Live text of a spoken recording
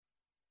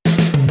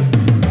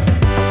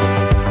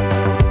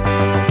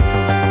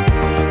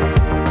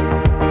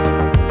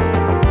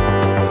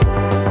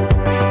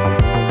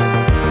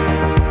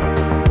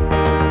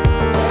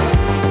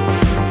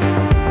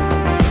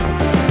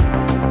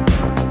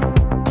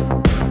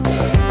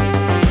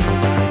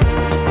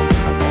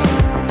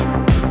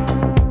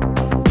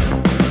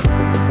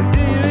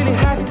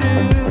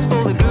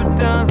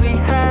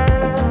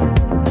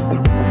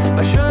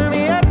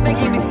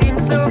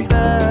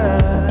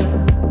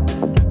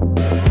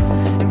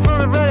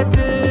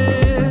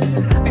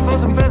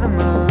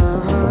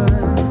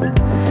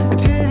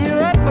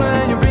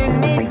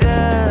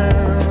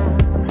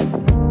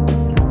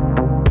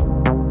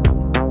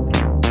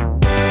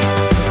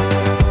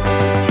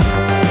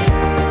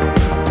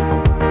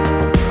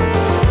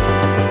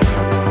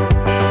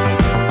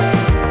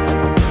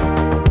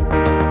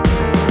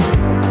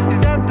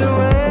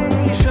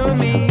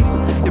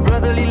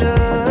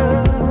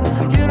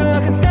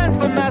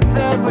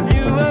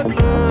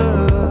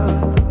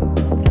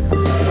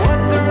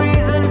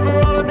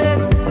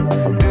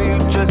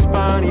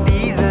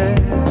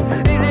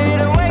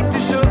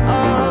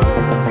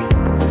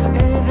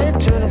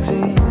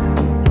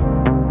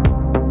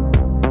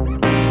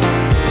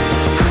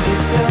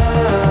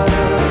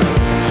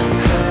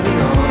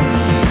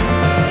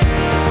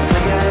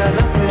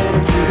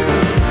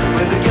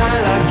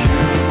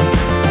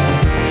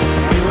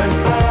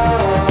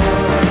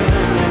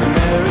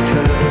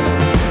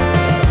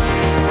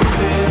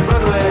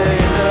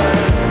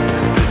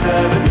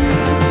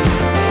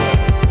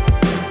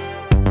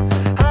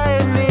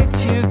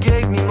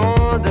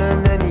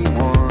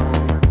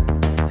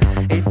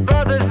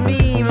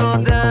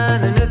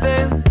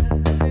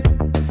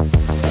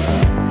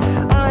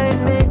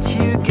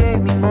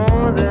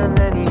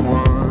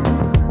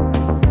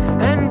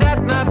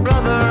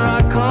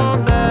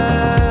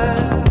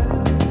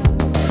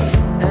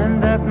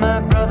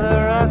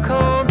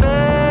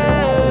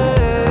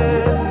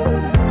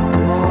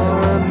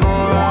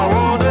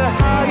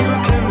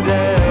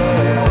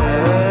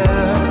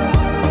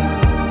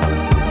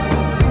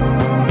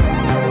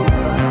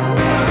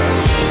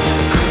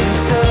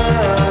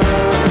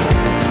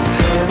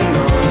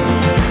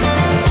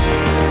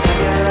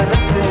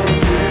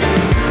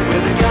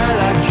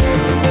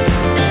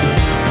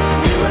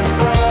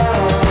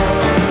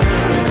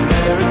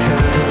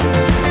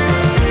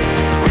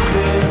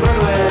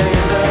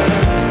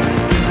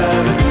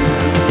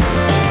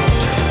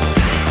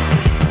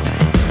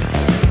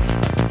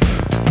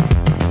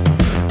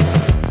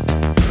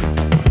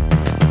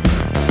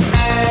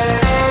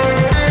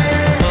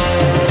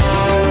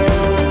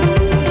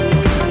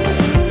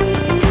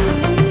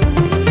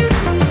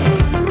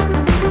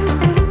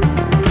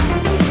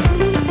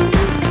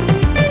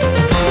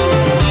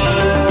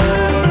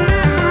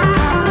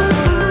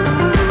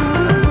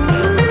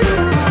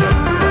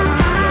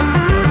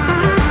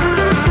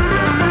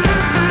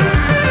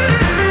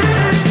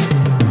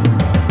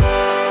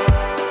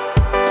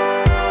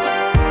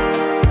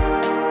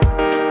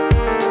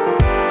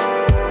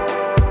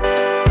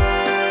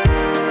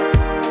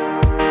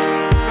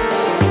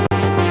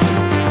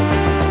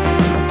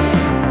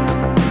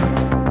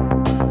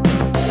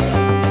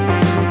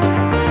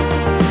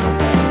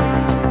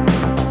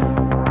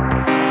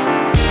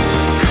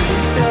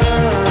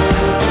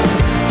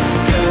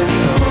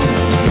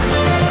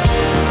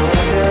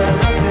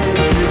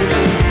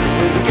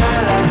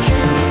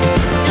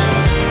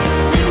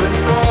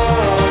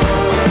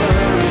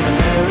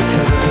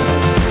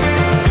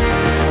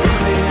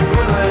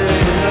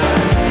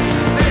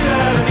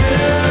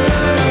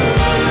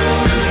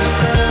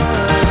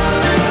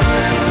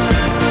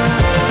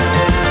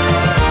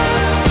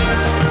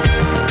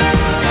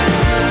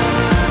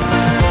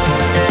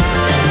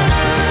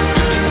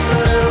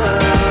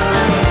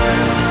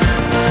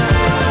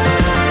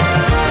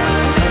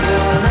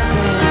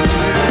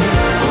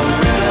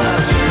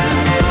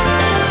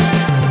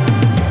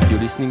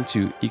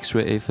to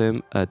X-Ray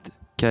FM at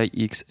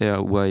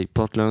KXRY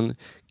Portland,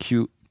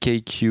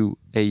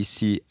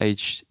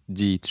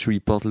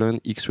 KQACHD3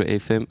 Portland, X-Ray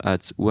FM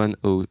at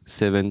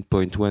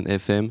 107.1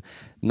 FM,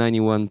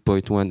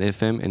 91.1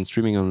 FM, and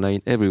streaming online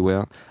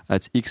everywhere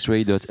at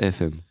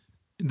xray.fm.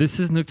 This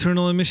is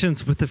Nocturnal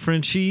Emissions with the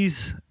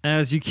Frenchies,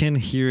 as you can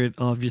hear it,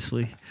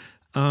 obviously.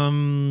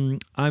 I'm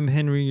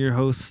Henry, your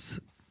host,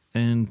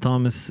 and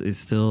Thomas is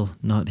still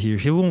not here.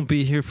 He won't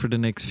be here for the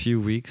next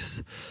few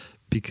weeks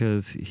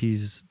because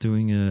he's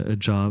doing a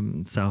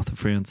job south of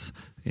France,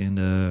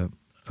 and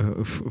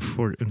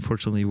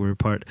unfortunately we're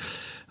apart.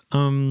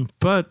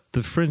 But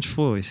the French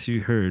voice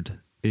you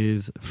heard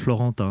is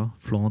Florentin.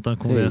 Florentin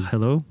Convert,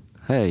 hello.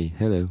 Hey,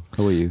 hello.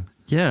 How are you?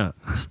 Yeah,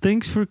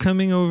 thanks for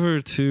coming over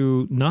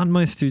to not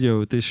my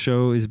studio. This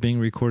show is being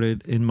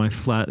recorded in my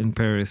flat in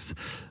Paris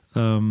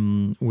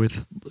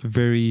with a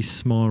very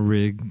small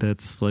rig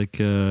that's like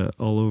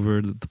all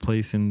over the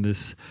place in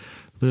this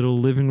little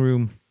living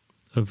room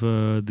of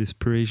this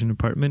Parisian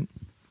apartment.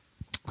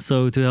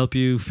 So to help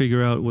you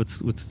figure out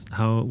what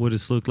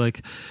it's looked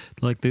like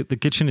the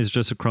kitchen is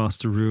just across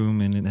the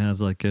room, and it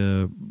has like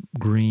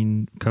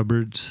green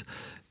cupboards.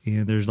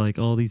 And there's like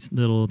all these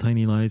little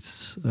tiny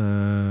lights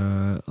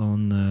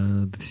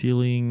on the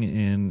ceiling,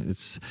 and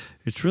it's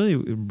really,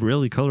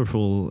 really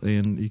colorful.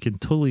 And you can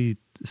totally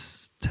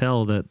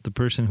tell that the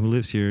person who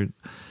lives here,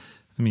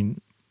 I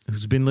mean,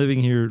 who's been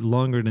living here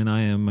longer than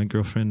I am, my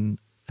girlfriend,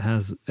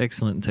 has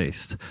excellent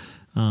taste.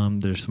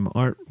 There's some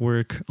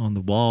artwork on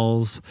the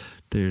walls.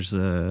 There's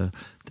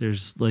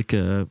like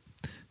a,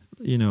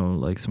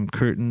 like some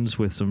curtains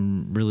with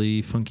some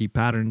really funky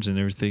patterns and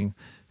everything.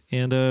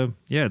 And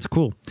yeah, it's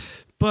cool.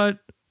 But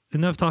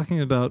enough talking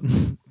about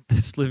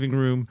this living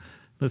room.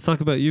 Let's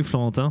talk about you,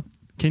 Florentin.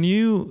 Can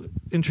you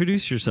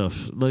introduce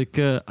yourself? Like,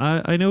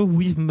 I know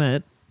we've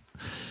met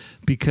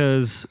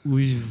because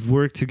we've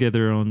worked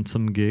together on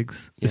some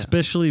gigs,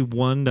 especially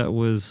one that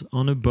was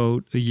on a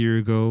boat a year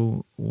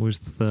ago. For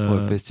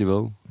a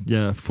festival.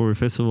 Yeah, for a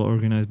festival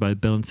organized by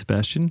Belle and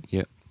Sebastian.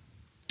 Yeah.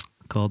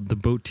 Called the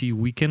Boat Tea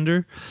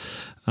Weekender.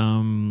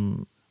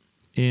 And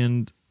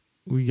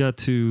we got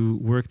to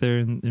work there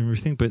and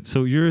everything. But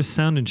so you're a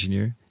sound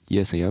engineer.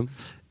 Yes, I am.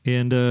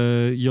 And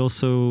you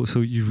also,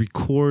 so you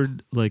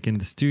record like in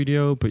the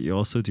studio, but you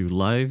also do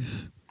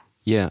live.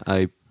 Yeah,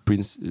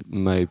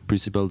 my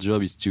principal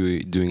job is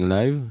doing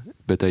live,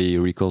 but I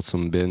record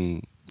some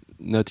band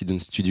not in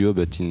studio,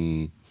 but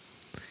in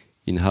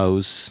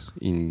house,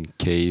 in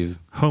cave.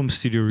 Home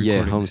studio recording.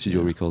 Yeah, home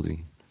studio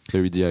recording.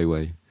 Very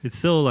DIY. It's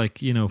still like,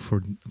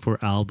 for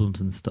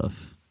albums and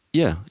stuff.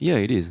 Yeah,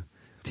 it is.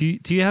 Do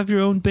you have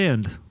your own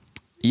band?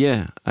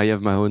 Yeah, I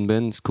have my own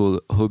band. It's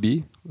called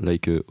Hobby,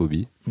 like a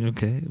hobby.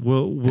 Okay.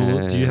 Well,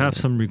 do you have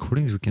some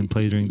recordings we can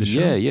play during the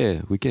show?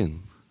 Yeah, we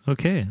can.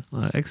 Okay,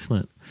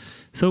 excellent.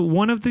 So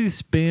one of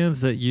these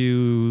bands that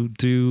you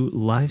do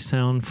live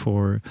sound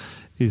for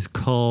is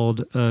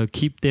called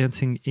Keep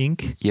Dancing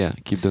Inc. Yeah,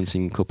 Keep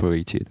Dancing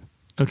Incorporated.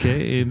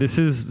 Okay, and this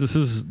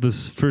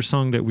first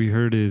song that we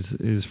heard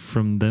is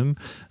from them.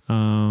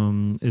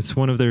 It's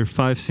one of their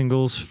 5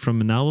 singles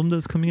from an album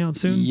that's coming out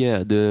soon.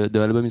 Yeah, the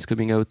album is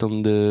coming out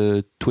on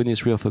the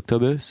 23rd of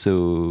October,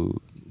 so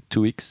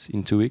 2 weeks.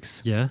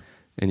 Yeah,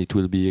 and it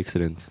will be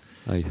excellent.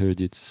 I heard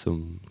it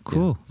some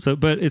cool. Yeah. So,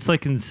 but it's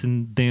like in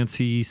some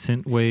dancey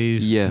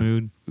synthwave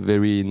mood.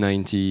 Very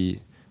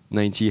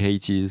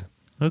 80s.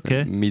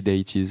 Okay, mid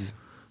 80s.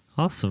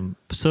 Awesome.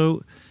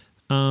 So,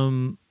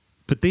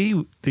 but they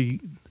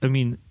I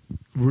mean,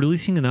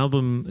 releasing an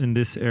album in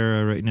this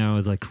era right now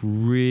is like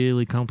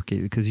really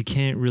complicated because you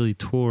can't really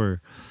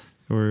tour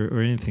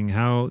or anything.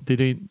 How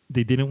they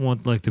didn't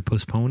want like to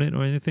postpone it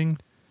or anything?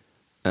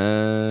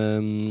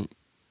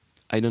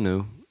 I don't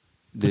know.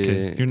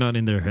 Okay, you're not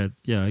in their head.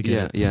 Yeah, I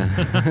get it.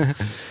 Yeah.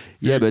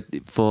 Yeah, but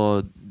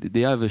they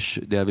have a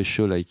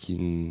show like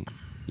in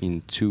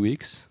 2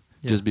 weeks,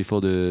 just before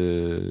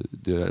the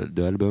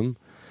album.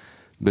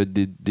 But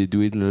they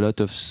do it a lot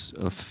of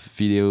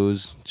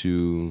videos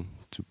to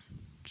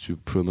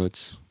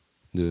promote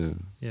the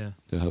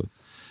house.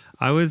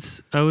 I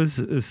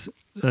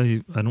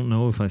don't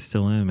know if I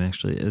still am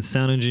actually a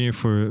sound engineer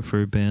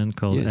for a band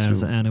called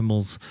As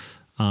Animals,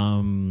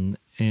 and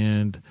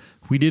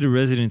we did a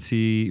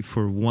residency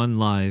for one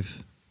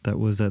live that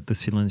was at the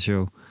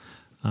Silencio,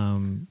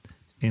 and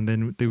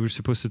then they were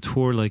supposed to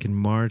tour like in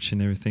March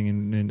and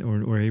everything,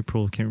 or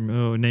April. Can't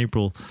remember. Oh, in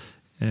April.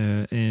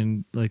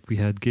 And like we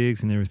had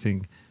gigs and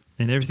everything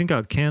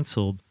got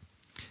canceled,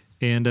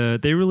 and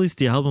they released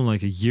the album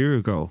like a year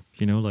ago,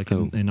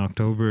 in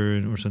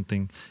October or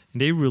something,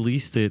 and they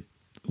released it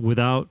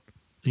without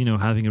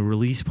having a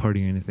release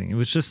party or anything. It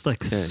was just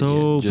like just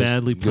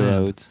badly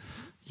planned.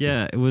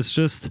 Yeah, it was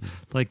just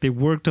like they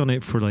worked on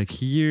it for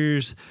like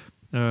years.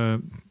 I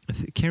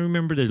can't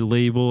remember their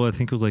label. I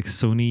think it was like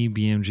Sony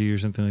BMG or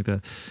something like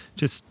that.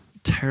 Just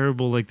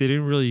terrible. Like they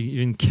didn't really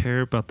even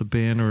care about the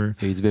band, or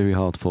it's very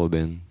hard for a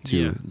band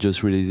to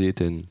just release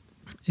it, and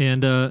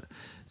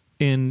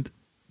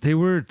they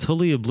were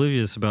totally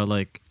oblivious about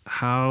like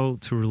how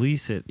to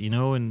release it,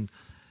 and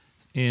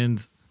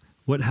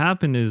what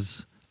happened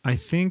is, I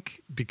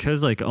think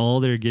because like all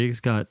their gigs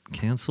got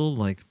canceled,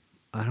 like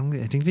I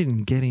didn't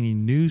even get any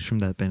news from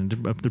that band.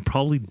 They're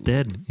probably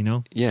dead, you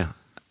know? Yeah.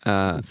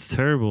 It's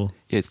terrible.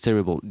 Yeah, it's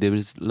terrible. There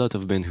is a lot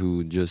of bands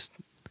who just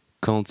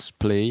can't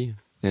play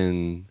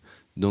and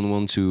don't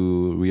want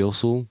to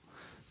rehearsal,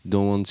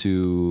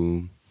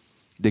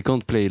 they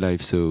can't play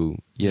live. So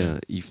yeah,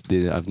 if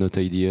they have no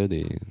idea,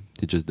 they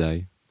just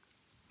die.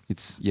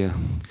 It's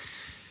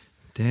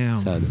Damn.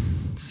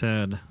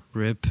 Sad.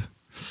 Rip.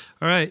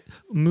 All right,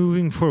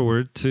 moving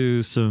forward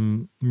to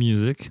some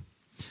music.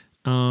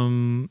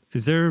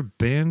 Is there a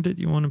band that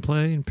you want to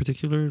play in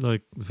particular,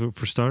 like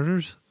for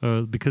starters?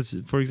 Because,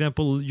 for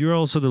example, you're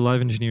also the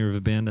live engineer of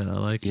a band that I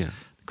like,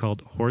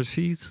 called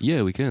Horses.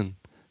 Yeah, we can.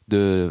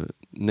 The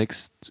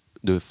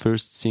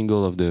first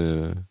single of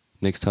the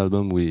next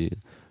album we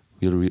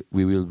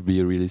will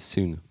be released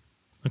soon.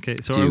 Okay,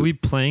 so are we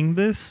playing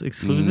this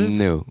exclusive?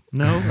 No.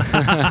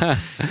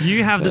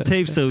 You have the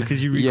tapes though,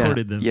 because you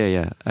recorded them.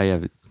 Yeah, I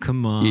have it.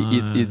 Come on.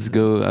 It's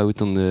go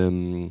out on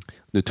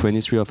the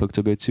 23rd of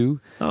October too.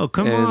 Oh,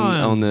 come and on.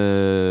 On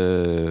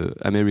the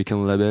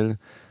American label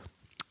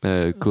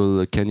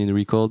called Canyon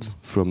Records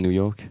from New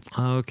York.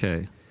 Oh,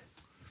 okay.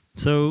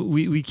 So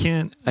we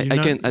can't. I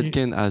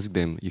can ask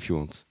them if you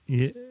want.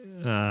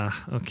 Yeah.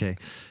 Okay.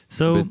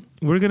 So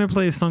we're gonna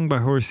play a song by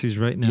Horses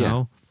right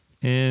now.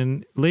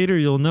 And later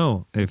you'll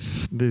know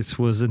if this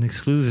was an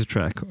exclusive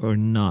track or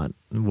not.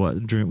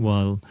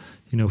 While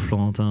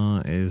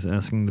Florentin is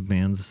asking the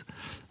bands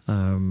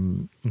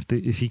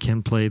if he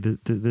can play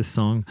this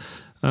song.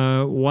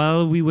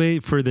 While we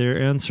wait for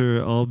their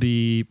answer, I'll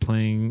be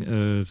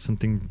playing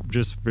something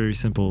just very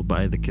simple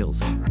by The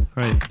Kills. All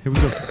right, here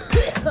we go.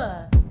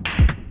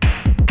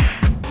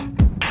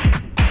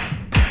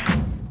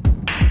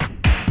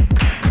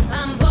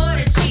 I'm bored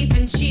and cheap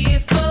and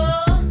cheerful.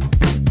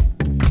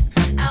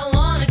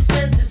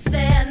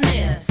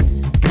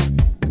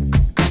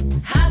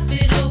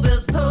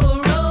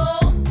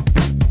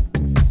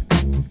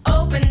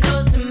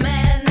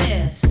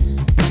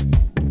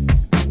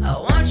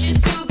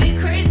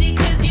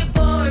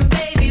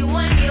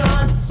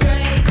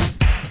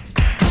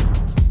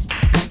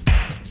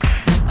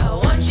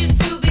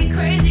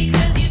 Crazy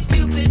 'cause you're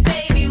stupid.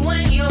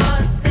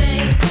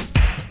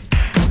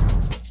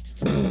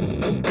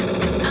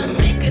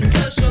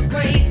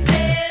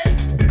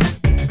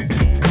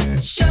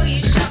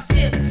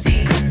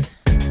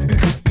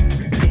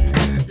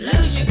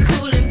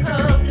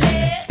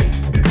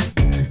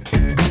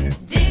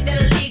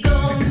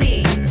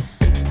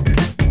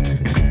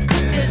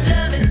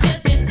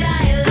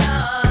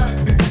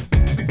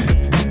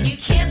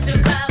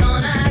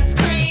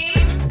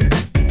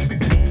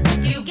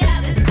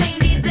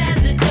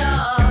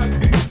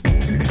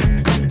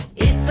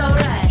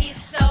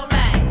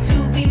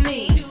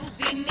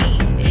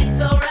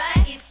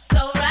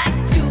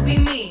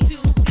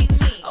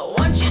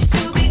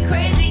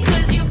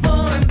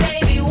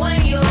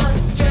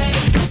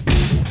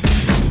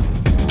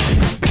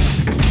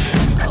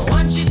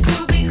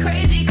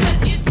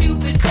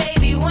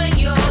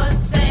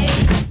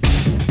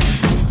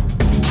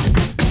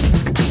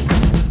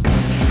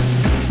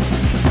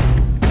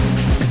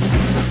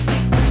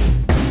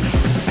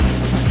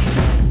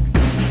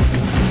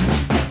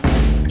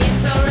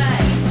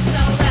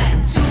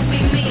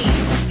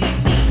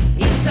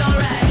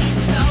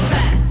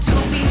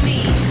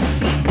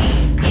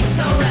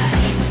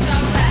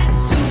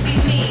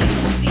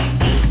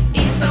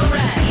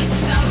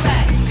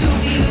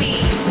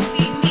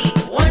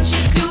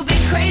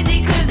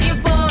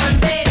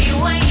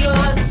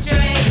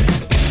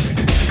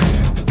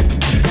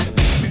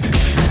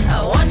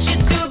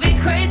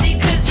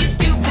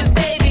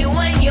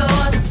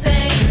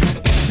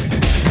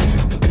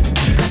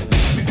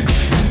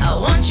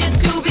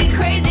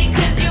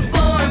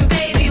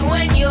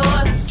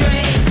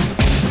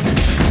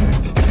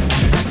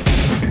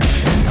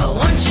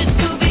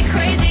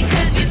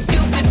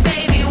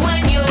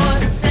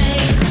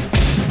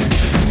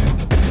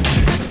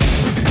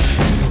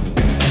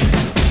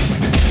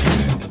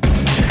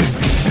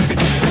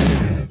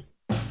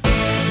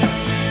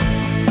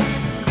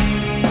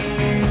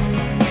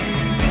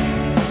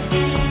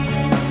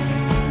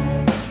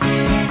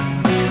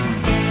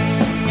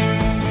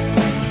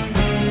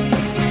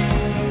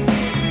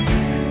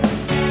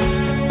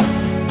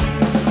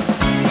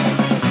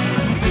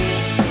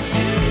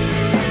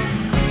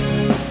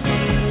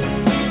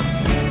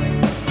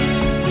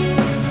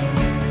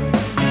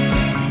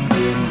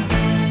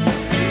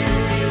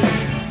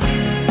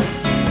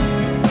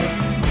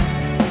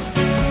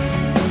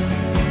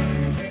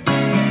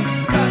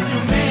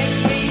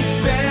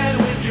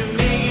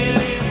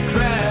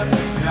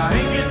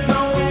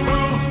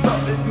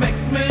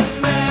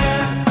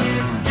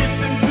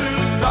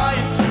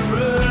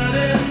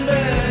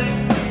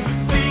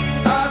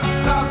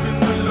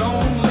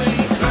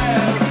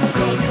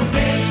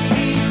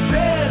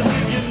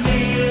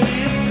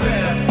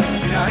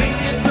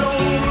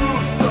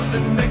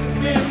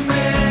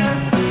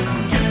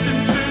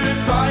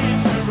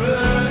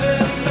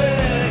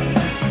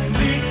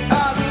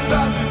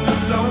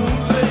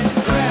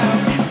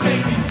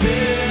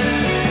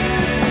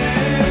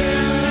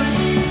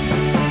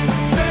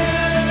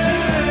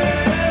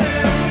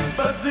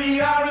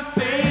 the Irish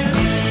saying.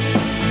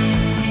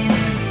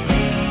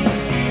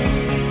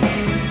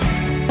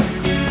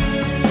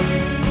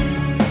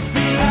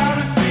 See,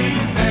 Irish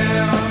sees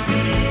now.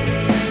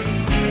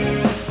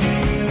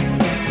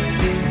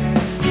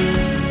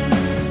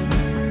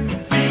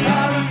 See,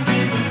 Irish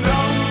sees some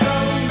don't go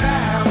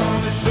now.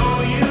 Wanna show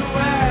you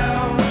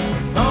how.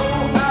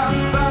 Oh, I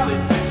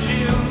started to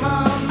chill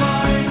my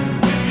mind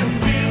with your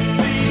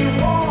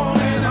 51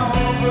 and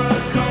over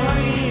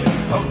coin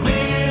of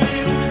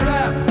negative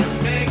crap to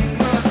make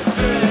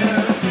myself.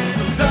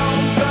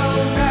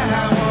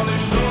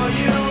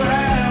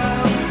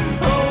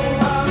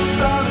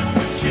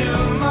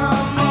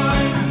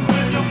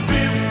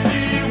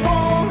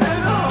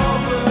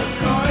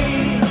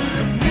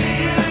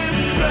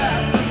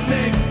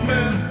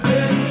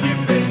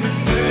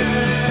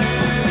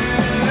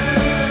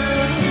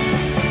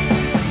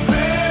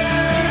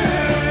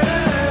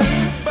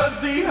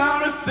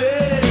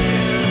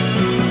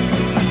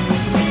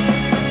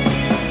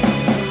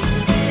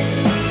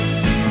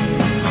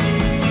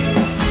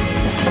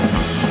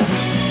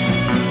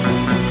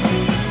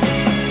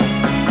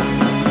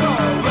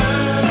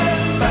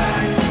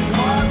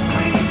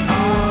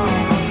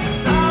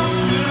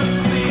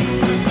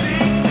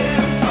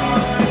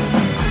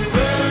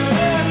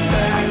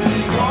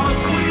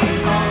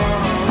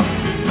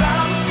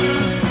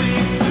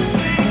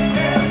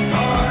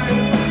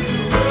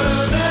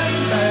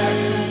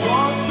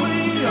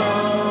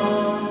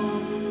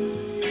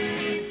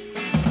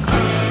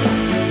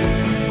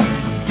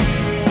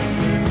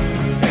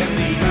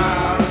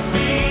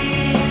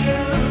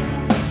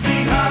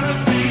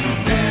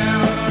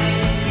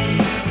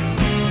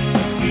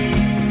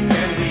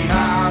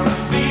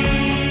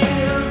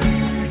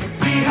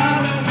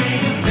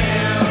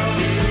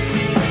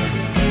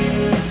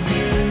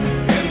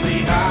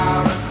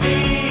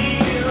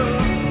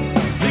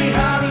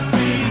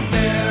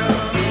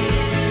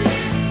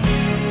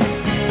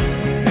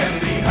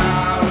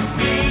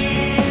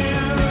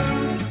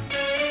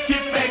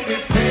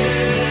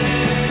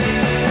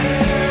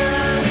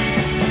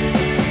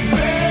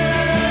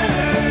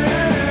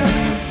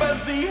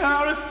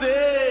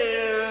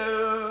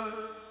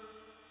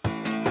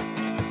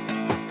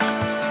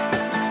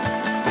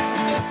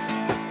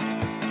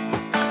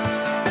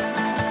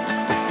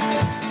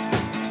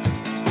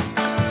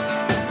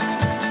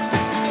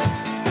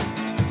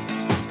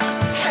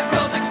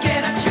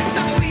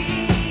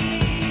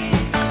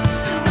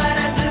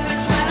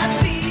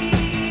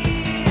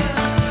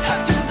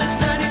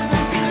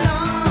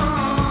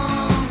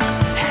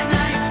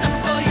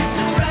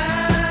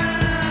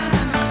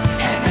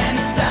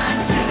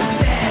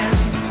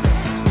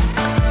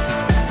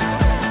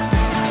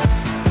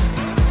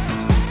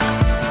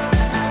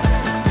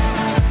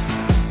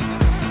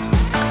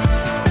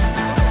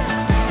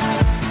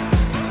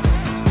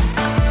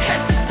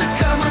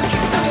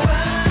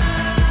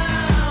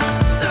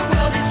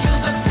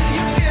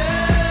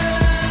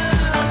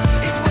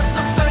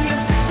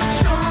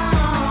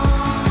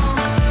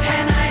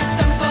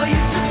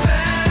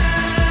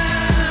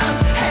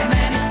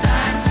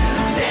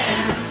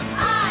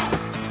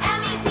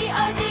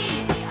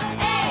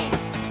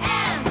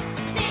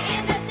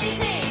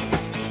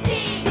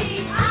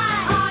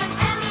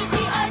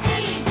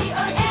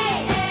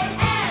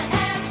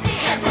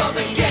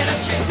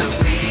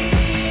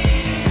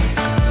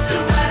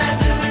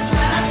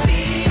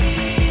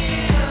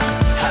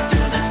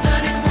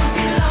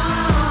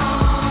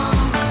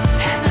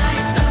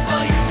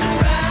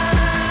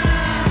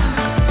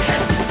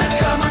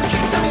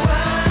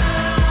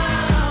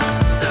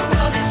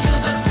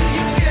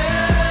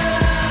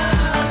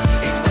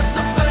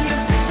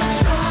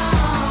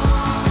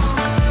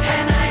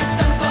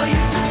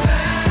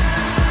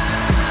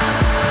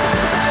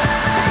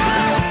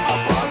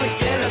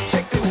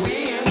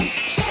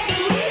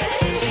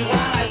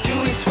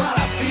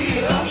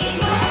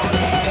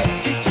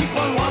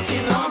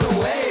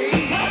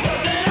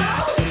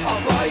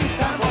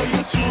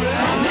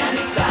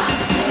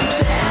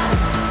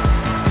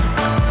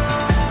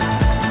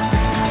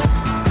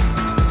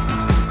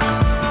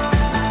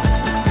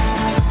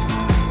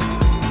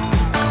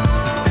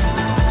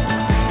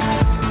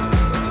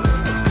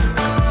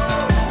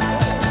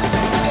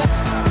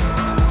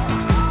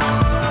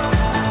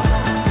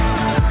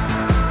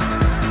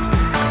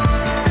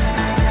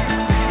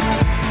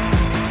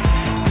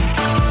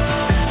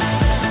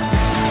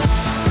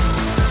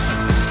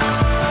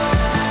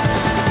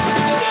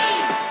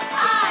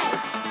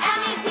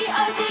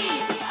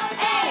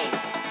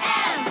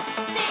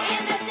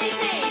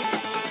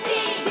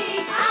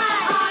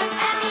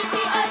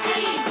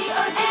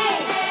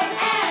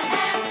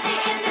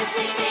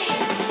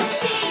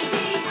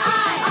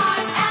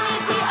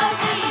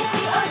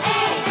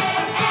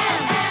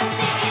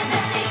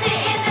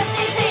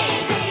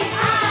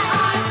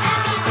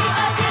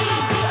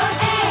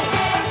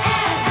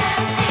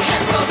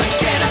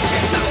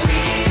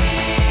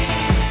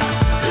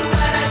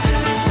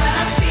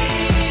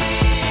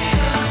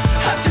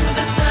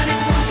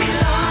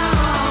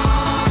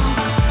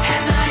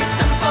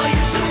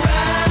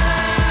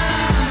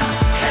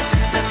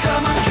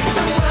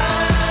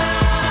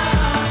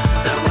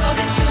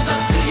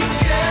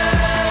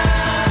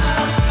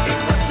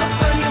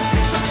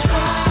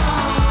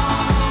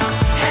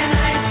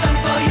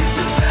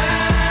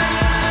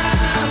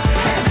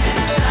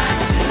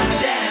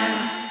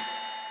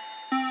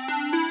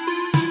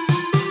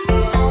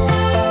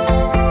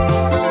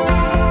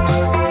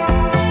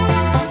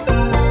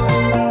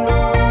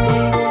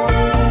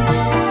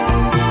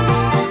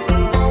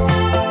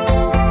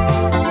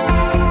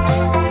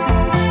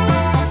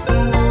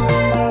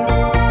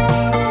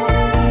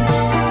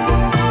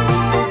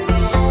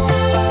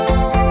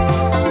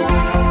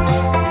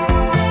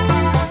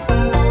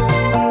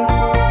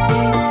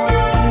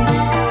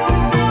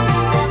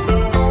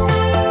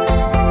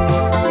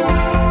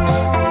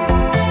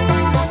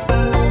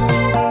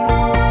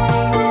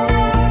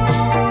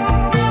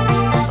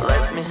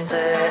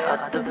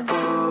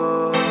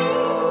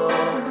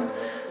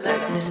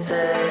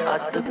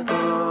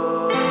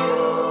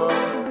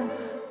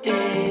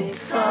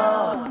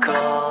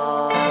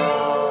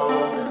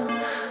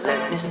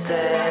 me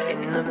stay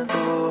in the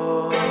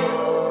pool,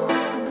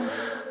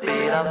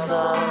 beat out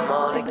some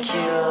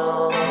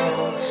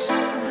molecules.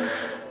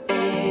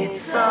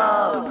 It's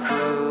so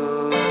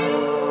cruel.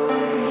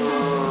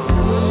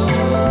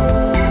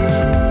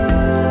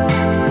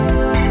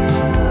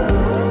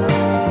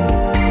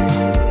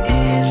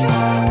 It's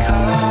my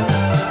color.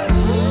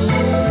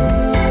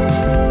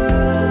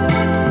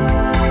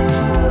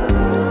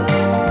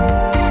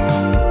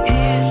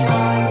 It's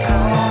my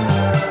color.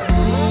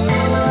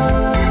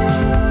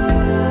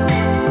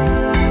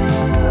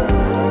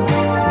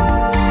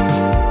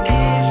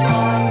 It's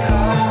my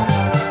color.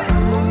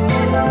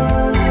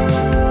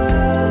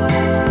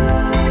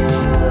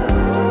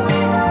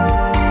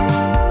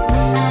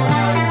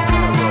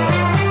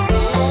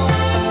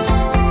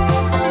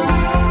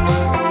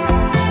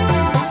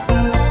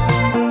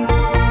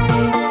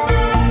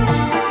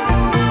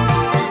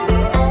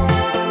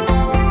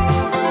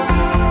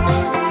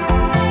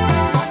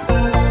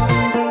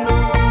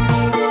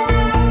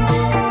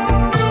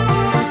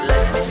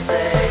 Let me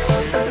stay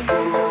in the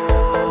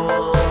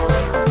pool.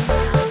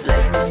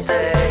 Let me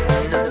stay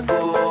in the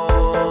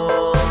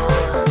pool.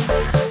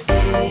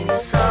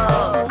 It's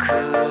so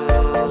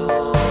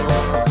cool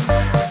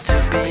to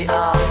be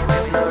out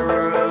with no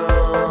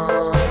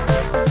rule,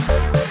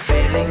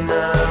 feeling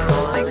the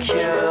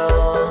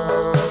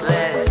molecules.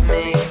 Let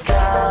me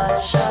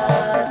catch a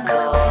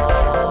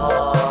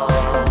cold.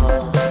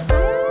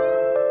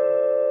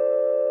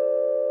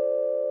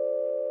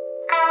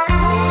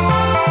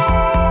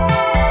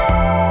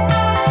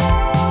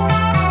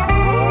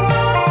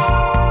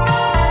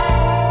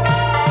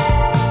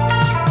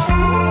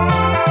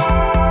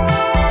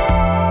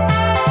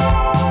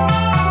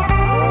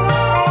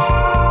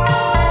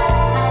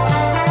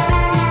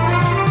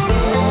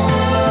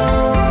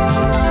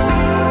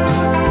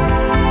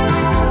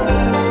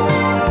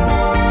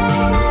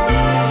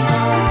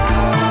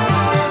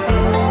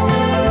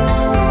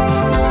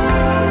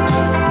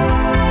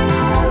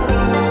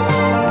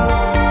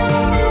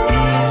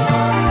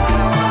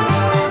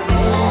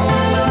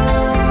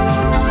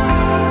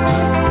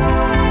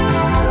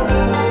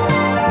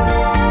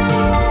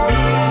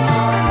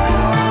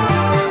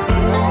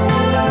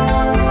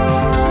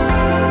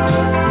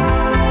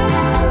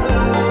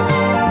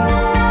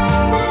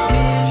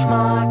 It's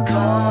my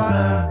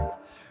color.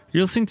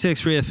 You're listening to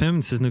X-Ray FM.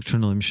 This is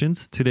Nocturnal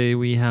Emissions. Today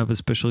we have a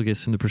special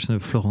guest in the person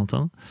of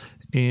Florentin.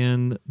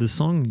 And the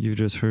song you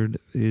just heard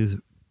is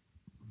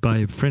by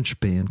a French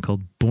band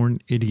called Born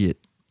Idiot.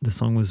 The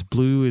song was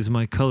Blue Is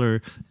My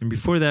Color. And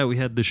before that we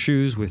had The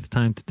Shoes with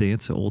Time to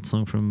Dance, an old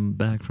song from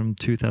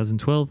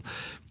 2012.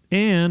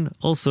 And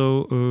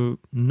also a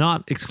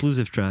not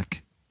exclusive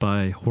track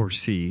by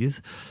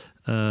Horses,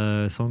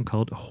 a song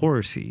called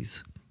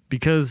Horses.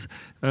 Because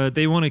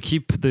they want to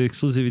keep the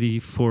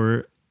exclusivity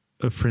for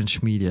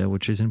French media,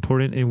 which is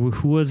important, and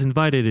who was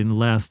invited in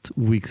last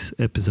week's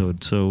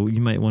episode. So you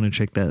might want to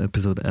check that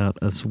episode out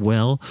as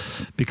well,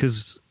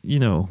 because, you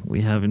know,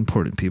 we have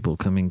important people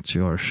coming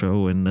to our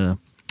show and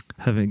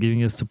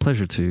giving us the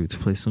pleasure to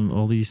play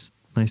all these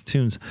nice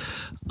tunes.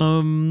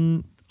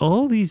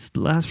 All these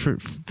last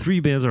three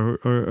bands are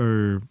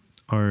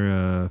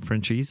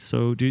Frenchies.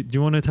 So do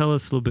you want to tell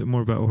us a little bit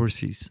more about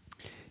Horses?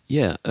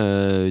 Yeah,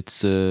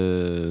 it's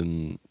a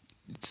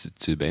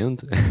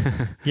band.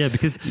 Yeah,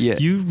 because Yeah.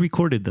 you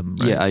recorded them,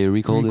 right? Yeah, I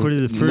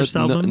recorded the first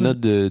album? not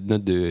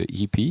the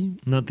EP.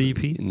 Not the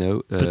EP?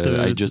 No, But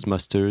I just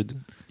mastered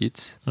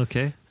it.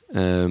 Okay.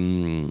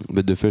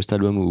 But the first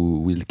album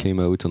will came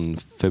out on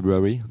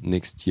February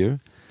next year.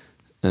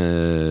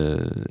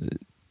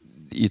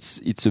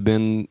 It's a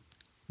band.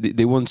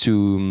 They want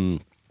to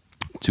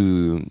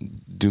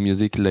do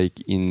music like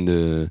in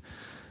the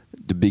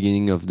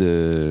beginning of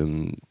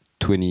the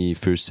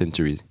 21st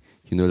century.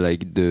 You know,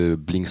 like the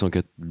Blink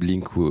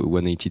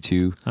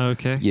 182.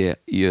 Okay.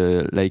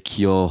 Yeah, like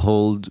your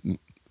old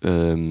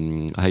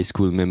high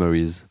school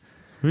memories.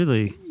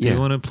 Really? Yeah. They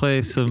want to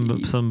play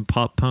some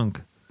pop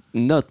punk.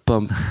 Not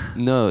pump,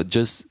 no,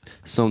 just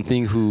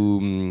something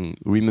who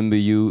remember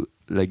you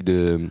like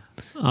the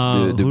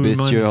Who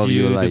best year reminds of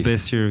you your the life.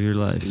 best year of your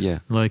life. Yeah.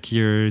 Like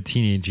your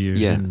teenage years.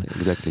 Yeah, And,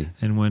 exactly.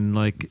 and when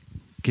like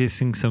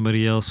kissing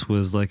somebody else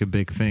was like a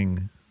big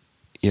thing.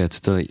 Yeah,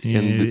 totally. Yeah,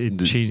 And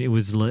it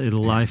was a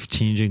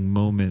life-changing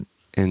moment.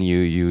 and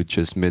you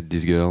just met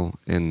this girl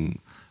and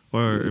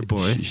Or a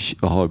boy.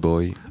 or a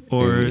boy,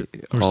 Or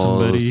and-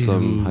 somebody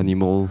some who-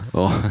 animal,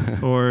 or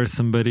Or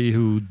somebody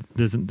who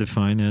doesn't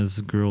define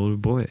as girl or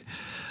boy.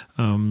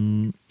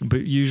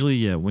 But usually,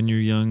 yeah, when you're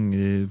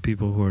young,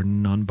 people who are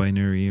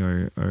non-binary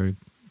are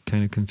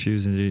kind of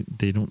confused and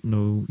they don't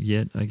know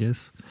yet, I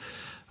guess.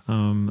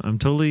 I'm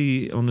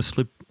totally on a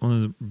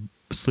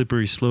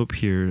slippery slope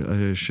here.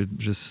 I should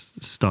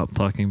just stop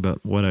talking about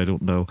what I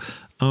don't know.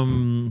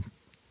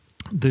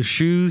 The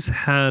Shoes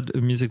had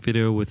a music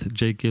video with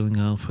Jake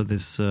Gyllenhaal for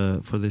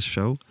this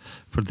show,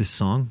 for this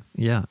song.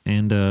 Yeah,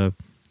 and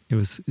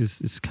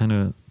it's kind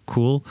of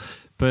cool.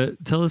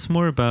 But tell us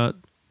more about,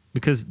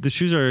 because the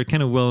Shoes are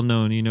kind of well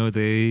known. You know,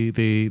 they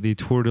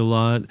toured a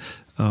lot.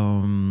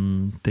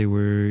 They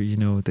were,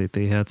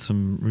 they had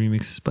some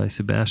remixes by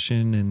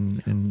Sebastian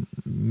and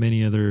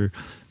many other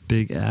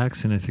big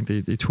acts, and I think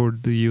they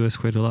toured the US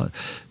quite a lot.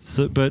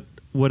 So, but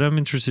what I'm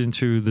interested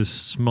into, the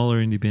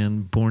smaller indie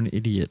band Born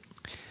Idiot.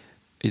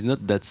 It's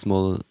not that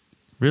small.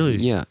 Really?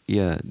 Yeah.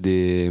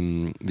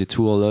 They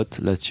toured a lot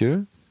last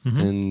year,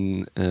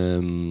 Mhm.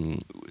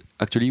 and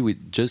actually we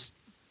just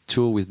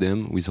toured with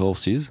them with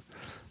Horses.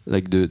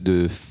 Like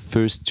the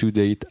first 2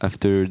 dates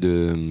after the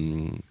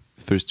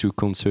first 2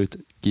 concert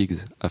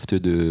gigs after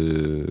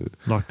the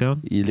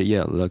Lockdown?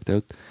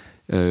 lockdown,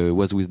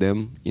 was with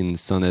them in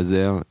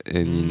Saint-Nazaire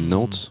and in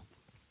Nantes.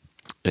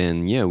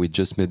 And yeah, we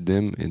just met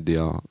them, and they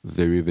are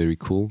very, very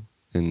cool.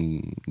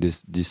 And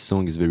this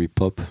song is very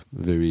pop,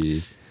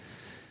 very.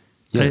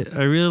 Yeah,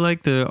 I really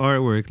like the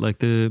artwork, like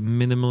the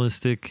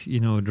minimalistic,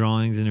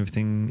 drawings and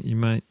everything. You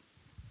might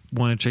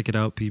want to check it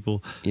out,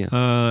 people. Yeah.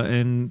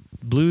 And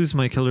Blues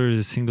My Color is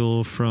a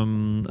single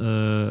from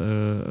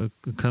a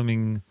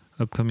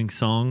upcoming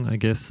song, I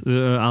guess,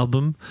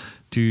 album.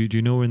 Do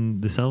you know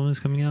when this album is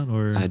coming out,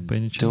 or I by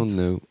any chance? don't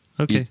know.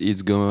 Okay.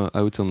 It's going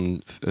out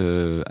on.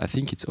 I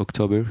think it's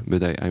October,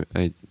 but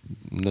I'm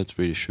not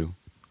really sure.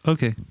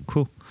 Okay,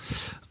 cool.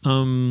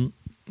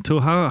 So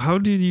how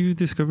did you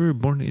discover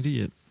Born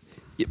Idiot?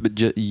 Yeah, but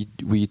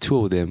we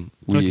tour them.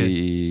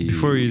 Okay.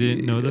 Before you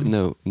didn't know them?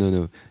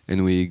 No.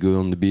 And we go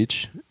on the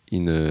beach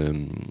in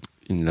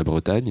La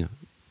Bretagne,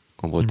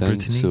 en Bretagne.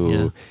 Brittany,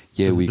 So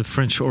yeah, the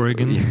French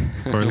Oregon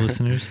for our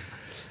listeners.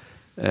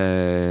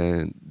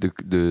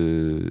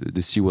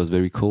 The sea was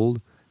very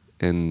cold,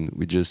 and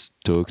we just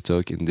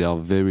talk, and they are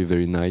very,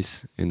 very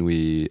nice. And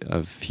we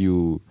have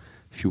few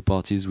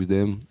parties with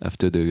them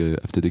after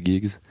the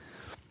gigs.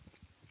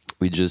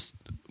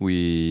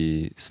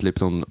 We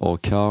slept on our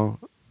car.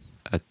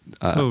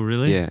 Oh,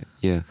 really?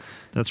 Yeah.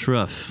 That's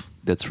rough.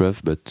 That's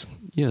rough, but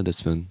yeah,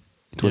 that's fun.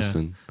 It was Yeah.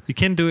 fun. You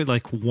can do it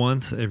like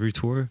once every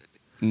tour,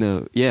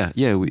 No, yeah,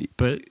 we.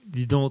 but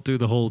you don't do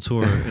the whole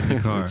tour in the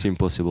car. It's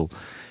impossible.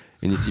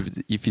 And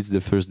if it's the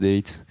first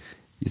date,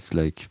 it's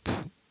like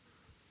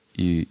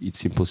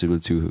it's impossible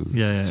to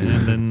Yeah, to-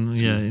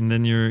 and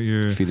then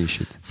you're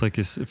finish it. it's like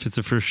if it's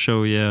the first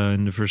show,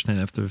 and the first night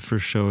after the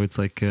first show, it's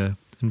like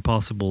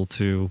impossible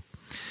to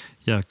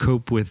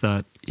cope with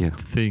that Yeah.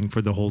 thing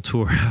for the whole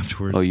tour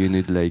afterwards. Oh, you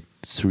need like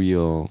 3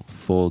 or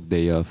 4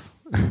 days off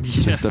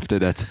just after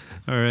that.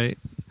 All right.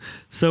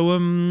 So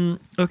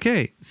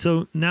okay.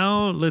 So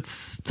now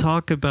let's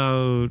talk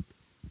about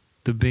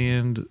the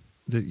band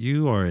that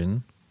you are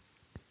in,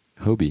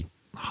 Hobby.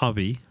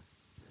 Hobby.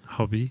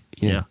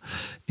 Yeah.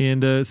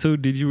 And so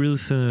did you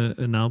release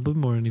an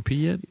album or an EP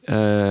yet?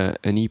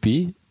 An EP.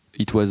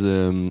 It was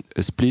a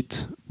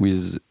split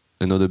with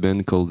another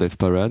band called Death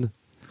Parade.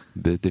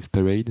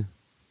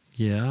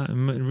 Yeah,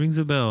 it rings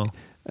a bell.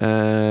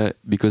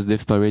 Because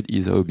Death Parade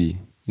is Hobby,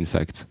 in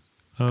fact.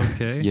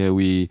 Okay. Yeah,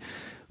 we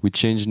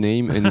changed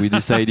name and we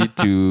decided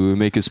to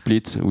make a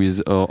split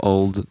with our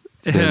old.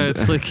 Yeah, band.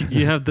 it's like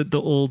you have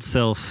the old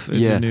self and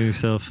Yeah. the new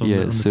self. On Yeah,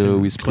 the, on the so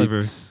same- we split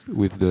clever.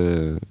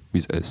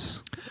 with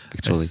us.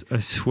 Actually, I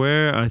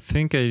swear, I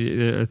think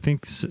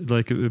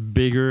like a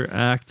bigger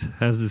act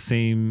has the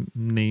same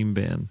name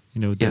band.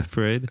 Death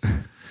Parade,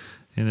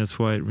 and that's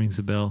why it rings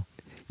a bell.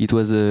 it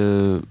was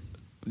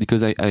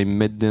because I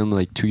met them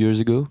like 2 years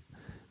ago,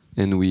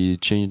 and we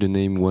changed the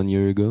name 1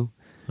 year ago.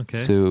 Okay.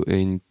 So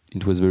and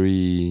it was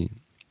very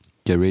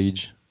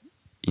garage.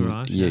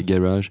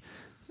 Garage,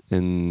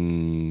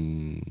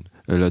 and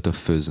a lot of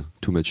fuzz.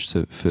 Too much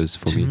fuzz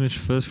for Too me. much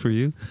fuzz for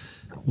you.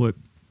 What?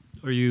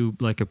 Are you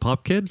like a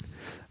pop kid?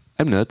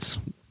 I'm not,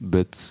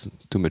 but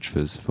too much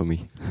fuzz for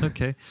me.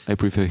 Okay. I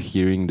prefer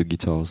hearing the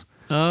guitars.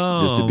 Oh,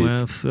 Just a bit.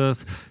 well, so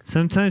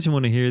sometimes you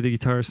want to hear the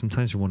guitar,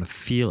 sometimes you want to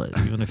feel it.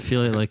 You want to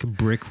feel it like a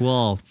brick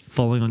wall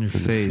falling on your And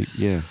the face.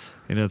 yeah.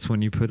 And that's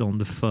when you put on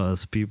the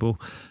fuzz, people.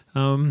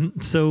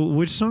 So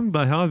which song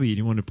by Hobby do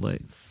you want to play?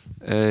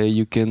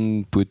 You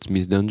can put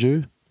Miss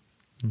Danger.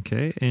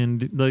 Okay.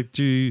 And like,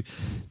 do you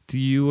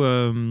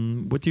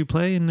what do you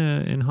play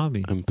in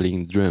Hobby? I'm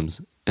playing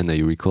drums, and I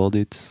record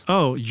it.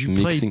 Oh, you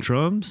play mixing-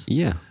 drums?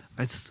 Yeah.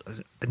 I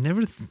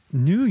never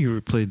knew you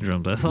were playing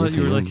drums. I thought Yes,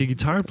 you were I like am. a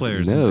guitar player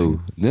or something.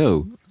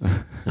 No.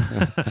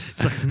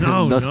 It's like,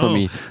 no, Not for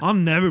me. I'll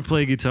never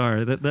play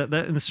guitar.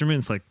 That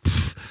instrument's like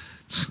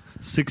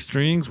 6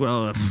 strings.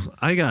 Well,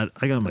 I got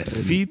my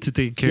feet to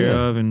take care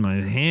Yeah. of and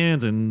my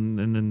hands and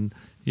then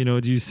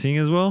do you sing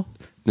as well?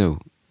 No.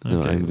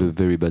 Okay. I'm a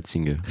very bad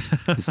singer.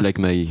 It's like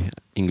my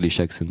English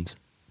accent.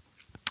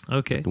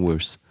 Okay.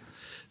 Worse.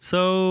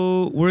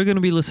 So we're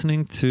gonna be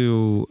listening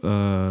to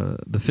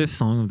the 5th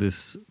song of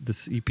this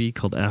EP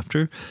called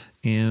After,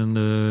 and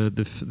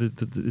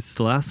it's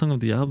the last song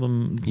of the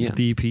album. Yeah.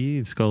 The EP.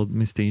 It's called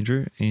Miss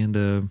Danger. And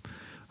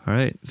all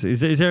right. So is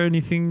there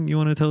anything you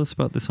want to tell us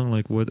about this song?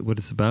 Like what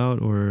it's about,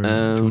 or do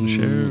you want to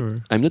share?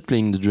 Or? I'm not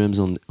playing the drums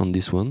on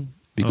this one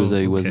because Oh,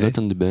 I was okay. not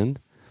on the band.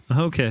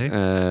 Okay.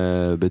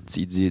 But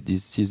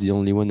this is the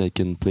only one I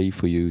can play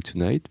for you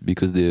tonight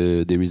because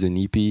there is an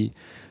EP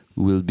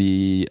will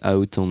be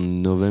out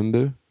on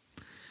November,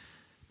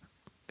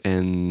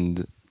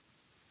 and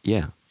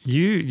Yeah.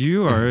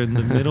 You are in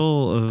the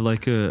middle of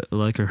like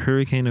a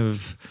hurricane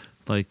of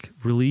like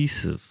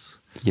releases.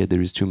 Yeah,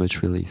 there is too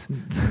much release.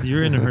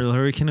 You're in a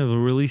hurricane of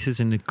releases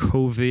in the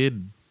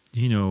COVID,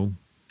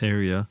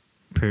 area,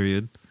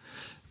 period,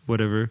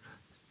 whatever.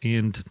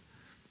 And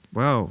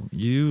wow,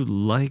 you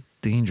like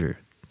danger.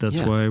 That's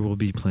Yeah. why we'll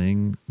be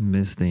playing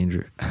Miss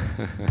Danger.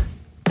 Let's